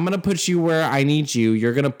 I'm going to put you where I need you.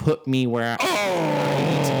 You're going to put me where I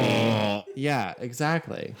need to be. Yeah,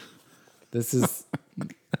 exactly. This is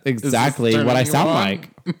exactly turning what I you sound on? like.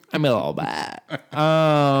 I'm a little bad.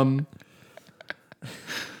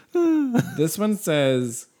 This one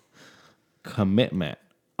says commitment.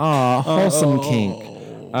 Aw, wholesome kink.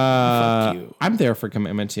 Fuck you. I'm there for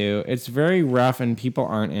commitment too. It's very rough and people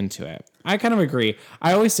aren't into it. I kind of agree.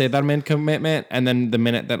 I always say that I'm in commitment, and then the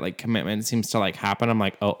minute that like commitment seems to like happen, I'm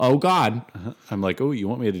like, oh God. I'm like, oh, you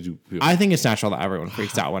want me to do? I think it's natural that everyone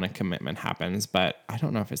freaks out when a commitment happens, but I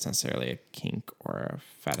don't know if it's necessarily a kink or a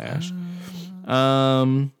fetish.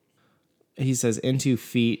 He says into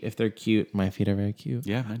feet if they're cute. My feet are very cute.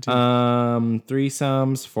 Yeah, mine too.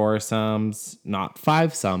 Threesomes, foursomes, not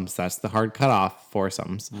fivesomes. That's the hard cutoff.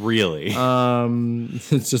 Foursomes. Really?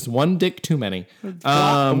 It's just one dick too many.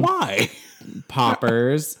 Why?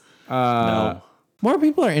 Poppers. No, More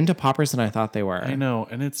people are into poppers than I thought they were. I know,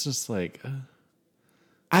 and it's just like,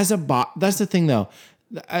 As a that's the thing though.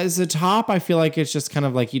 As a top, I feel like it's just kind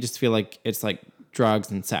of like you just feel like it's like drugs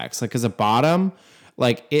and sex. Like as a bottom,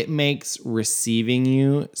 like it makes receiving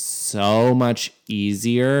you so much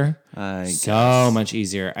easier. Much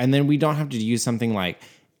easier. And then we don't have to use something like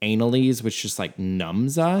analies, which just like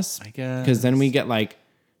numbs us. I guess. Because then we get like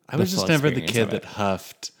I was just never the kid that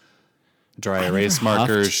huffed dry erase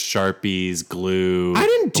markers, Sharpies, glue. I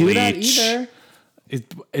didn't do that bleach. either.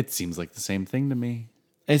 It seems like the same thing to me.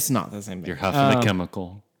 It's not the same thing. You're huffing a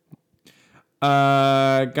chemical.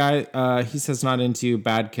 He says not into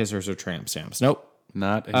bad kissers or tramp stamps. Nope.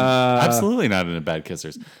 Absolutely not into bad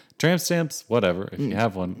kissers. Tramp stamps, whatever. If you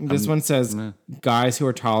have one. This one says guys who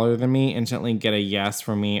are taller than me instantly get a yes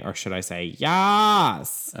from me, or should I say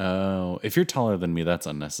yes? Oh, if you're taller than me, that's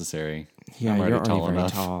unnecessary. Yeah, I'm already you're tall already very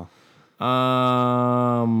enough. tall.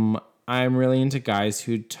 I'm really into guys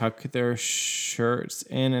who tuck their shirts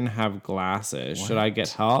in and have glasses. Should I get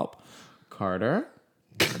help? Carter?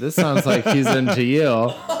 This sounds like he's into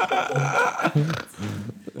you.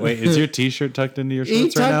 Wait, is your t-shirt tucked into your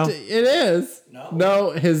shorts right now? It is.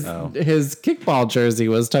 No, his kickball jersey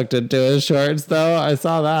was tucked into his shorts, though. I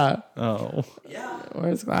saw that. Oh,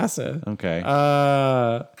 Where's glasses? okay.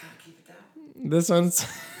 This one's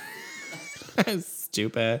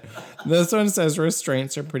stupid. This one says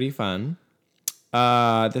restraints are pretty fun.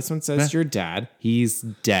 This one says your dad. He's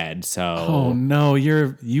dead, so Oh no, you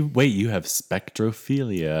have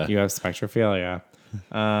spectrophilia. you have spectrophilia.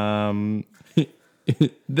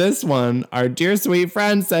 This one, our dear sweet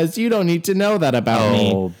friend says you don't need to know that about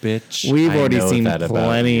me. Oh, bitch. We've I already know seen that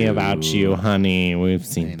plenty about you, honey. We've I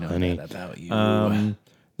seen know plenty. that about you.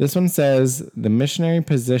 This one says the missionary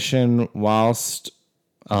position whilst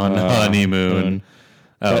On honeymoon. But-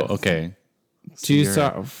 Oh, okay. too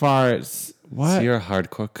far. What? So you're a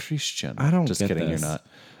hardcore Christian. I don't Just get kidding, this. you're not.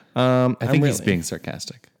 I think he's really- being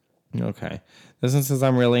sarcastic. Okay. This one says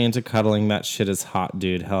I'm really into cuddling. That shit is hot,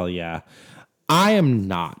 dude. Hell yeah. I am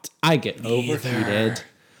not. I get overheated.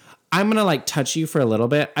 I'm gonna like touch you for a little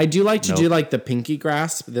bit. I do like to do like the pinky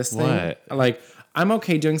grasp. This thing. What? Like I'm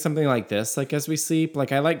okay doing something like this, like as we sleep.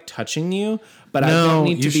 Like I like touching you, but I don't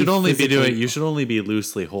need to. You should only be physically- doing. You should only be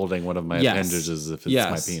loosely holding one of my Yes. appendages if it's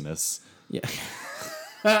Yes. my penis. Yeah.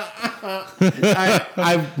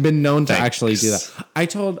 I've been known to actually do that. I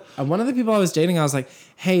told one of the people I was dating, I was like,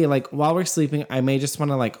 hey, like while we're sleeping, I may just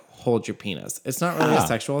want to like hold your penis. It's not really a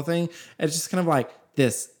sexual thing. It's just kind of like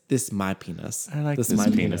this my penis. I like this my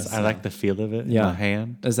penis. I like the feel of it in my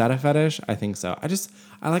hand. Is that a fetish? I think so.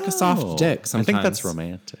 I like a soft dick sometimes. I think that's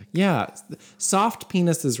romantic. Yeah. Soft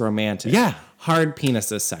penis is romantic. Yeah. Hard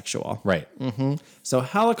penis is sexual. Right. So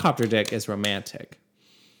helicopter dick is romantic.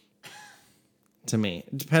 To me.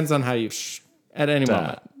 It depends on how you at any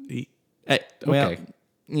moment. Well, okay.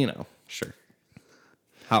 you know, Sure.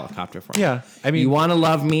 helicopter for me. Yeah. I mean, You want to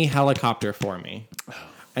love me, helicopter for me.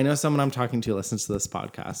 I know someone I'm talking to listens to this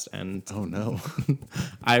podcast, and oh no.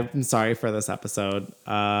 I'm sorry for this episode.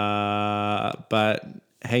 But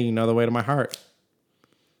hey, you know the way to my heart.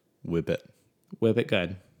 Whip it. Whip it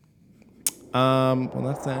good. Well,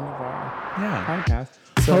 that's the end of our podcast.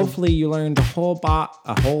 So- Hopefully, you learned a whole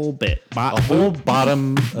bit, A whole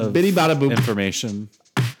bottom of bitty bada boop information.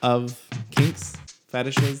 of kinks,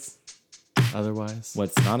 fetishes. Otherwise,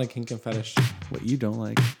 What's not a kink and fetish? what you don't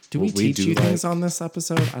like. Do we what teach do you like. things on this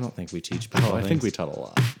episode? I don't think we teach people. Oh, I think things. we taught a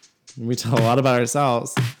lot. We tell a lot about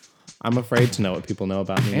ourselves. I'm afraid to know what people know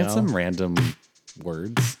about me And now. some random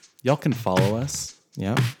words. Y'all can follow us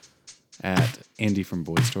Yeah. at Andy from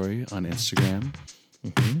Boy Story on Instagram.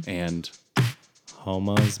 And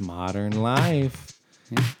Homo's Modern Life.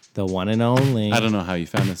 The one and only. I don't know how you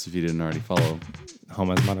found us if you didn't already follow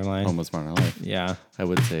Homo's Modern Life. Almost Modern Life. Yeah. I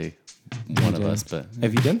would say one of us, but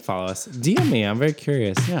If you didn't follow us, DM me. I'm very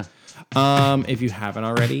curious. yeah. If you haven't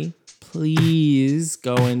already, please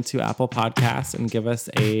go into Apple Podcasts and give us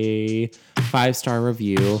a 5-star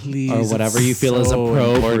review or whatever you feel is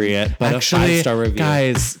appropriate. But Actually, a 5-star review.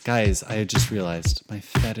 Guys, I just realized my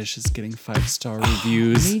fetish is getting 5-star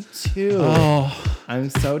reviews. Me too. Oh, I'm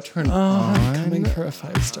so turned on. I'm coming for a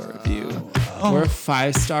 5-star review. We're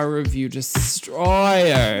 5-star review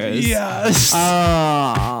destroyers. Yes.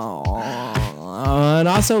 And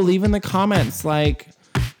also leave in the comments, like,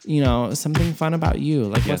 you know, something fun about you.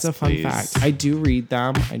 Like, what's Yes, a fun please. fact? I do read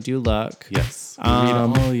them. I do look. Yes. We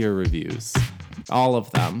read all your reviews. All of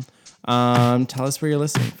them. Tell us where you're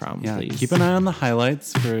listening from, Yeah. please. Keep an eye on the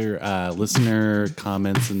highlights for listener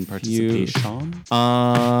comments and participation.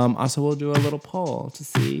 Also, we'll do a little poll to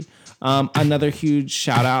see. Another huge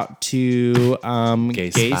shout out to Gay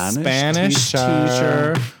Spanish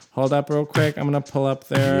teacher. Hold up real quick. I'm going to pull up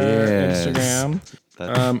their Yes. Instagram.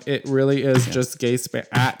 That's- It really is just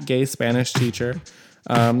at Gay Spanish teacher.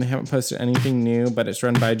 They haven't posted anything new, but it's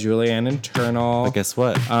run by Julianne Internal. But guess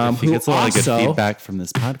what? If he who gets a lot of good also- feedback from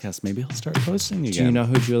this podcast, maybe he'll start posting again. Do you know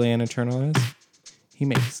who Julianne Internal is? He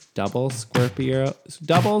makes double Scorpio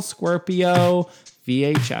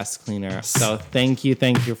VHS cleaner. So thank you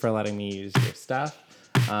for letting me use your stuff.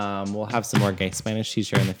 We'll have some more Gay Spanish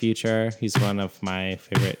teacher in the future. He's one of my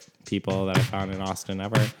favorite people that I found in Austin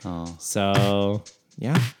ever. Oh. So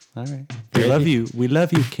yeah, All right. We love you. We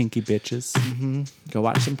love you, kinky bitches. go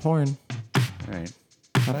watch some porn. All right.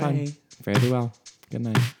 Have fun. Fare thee well. Good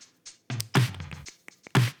night.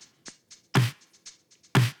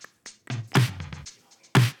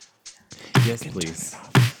 Yes, please.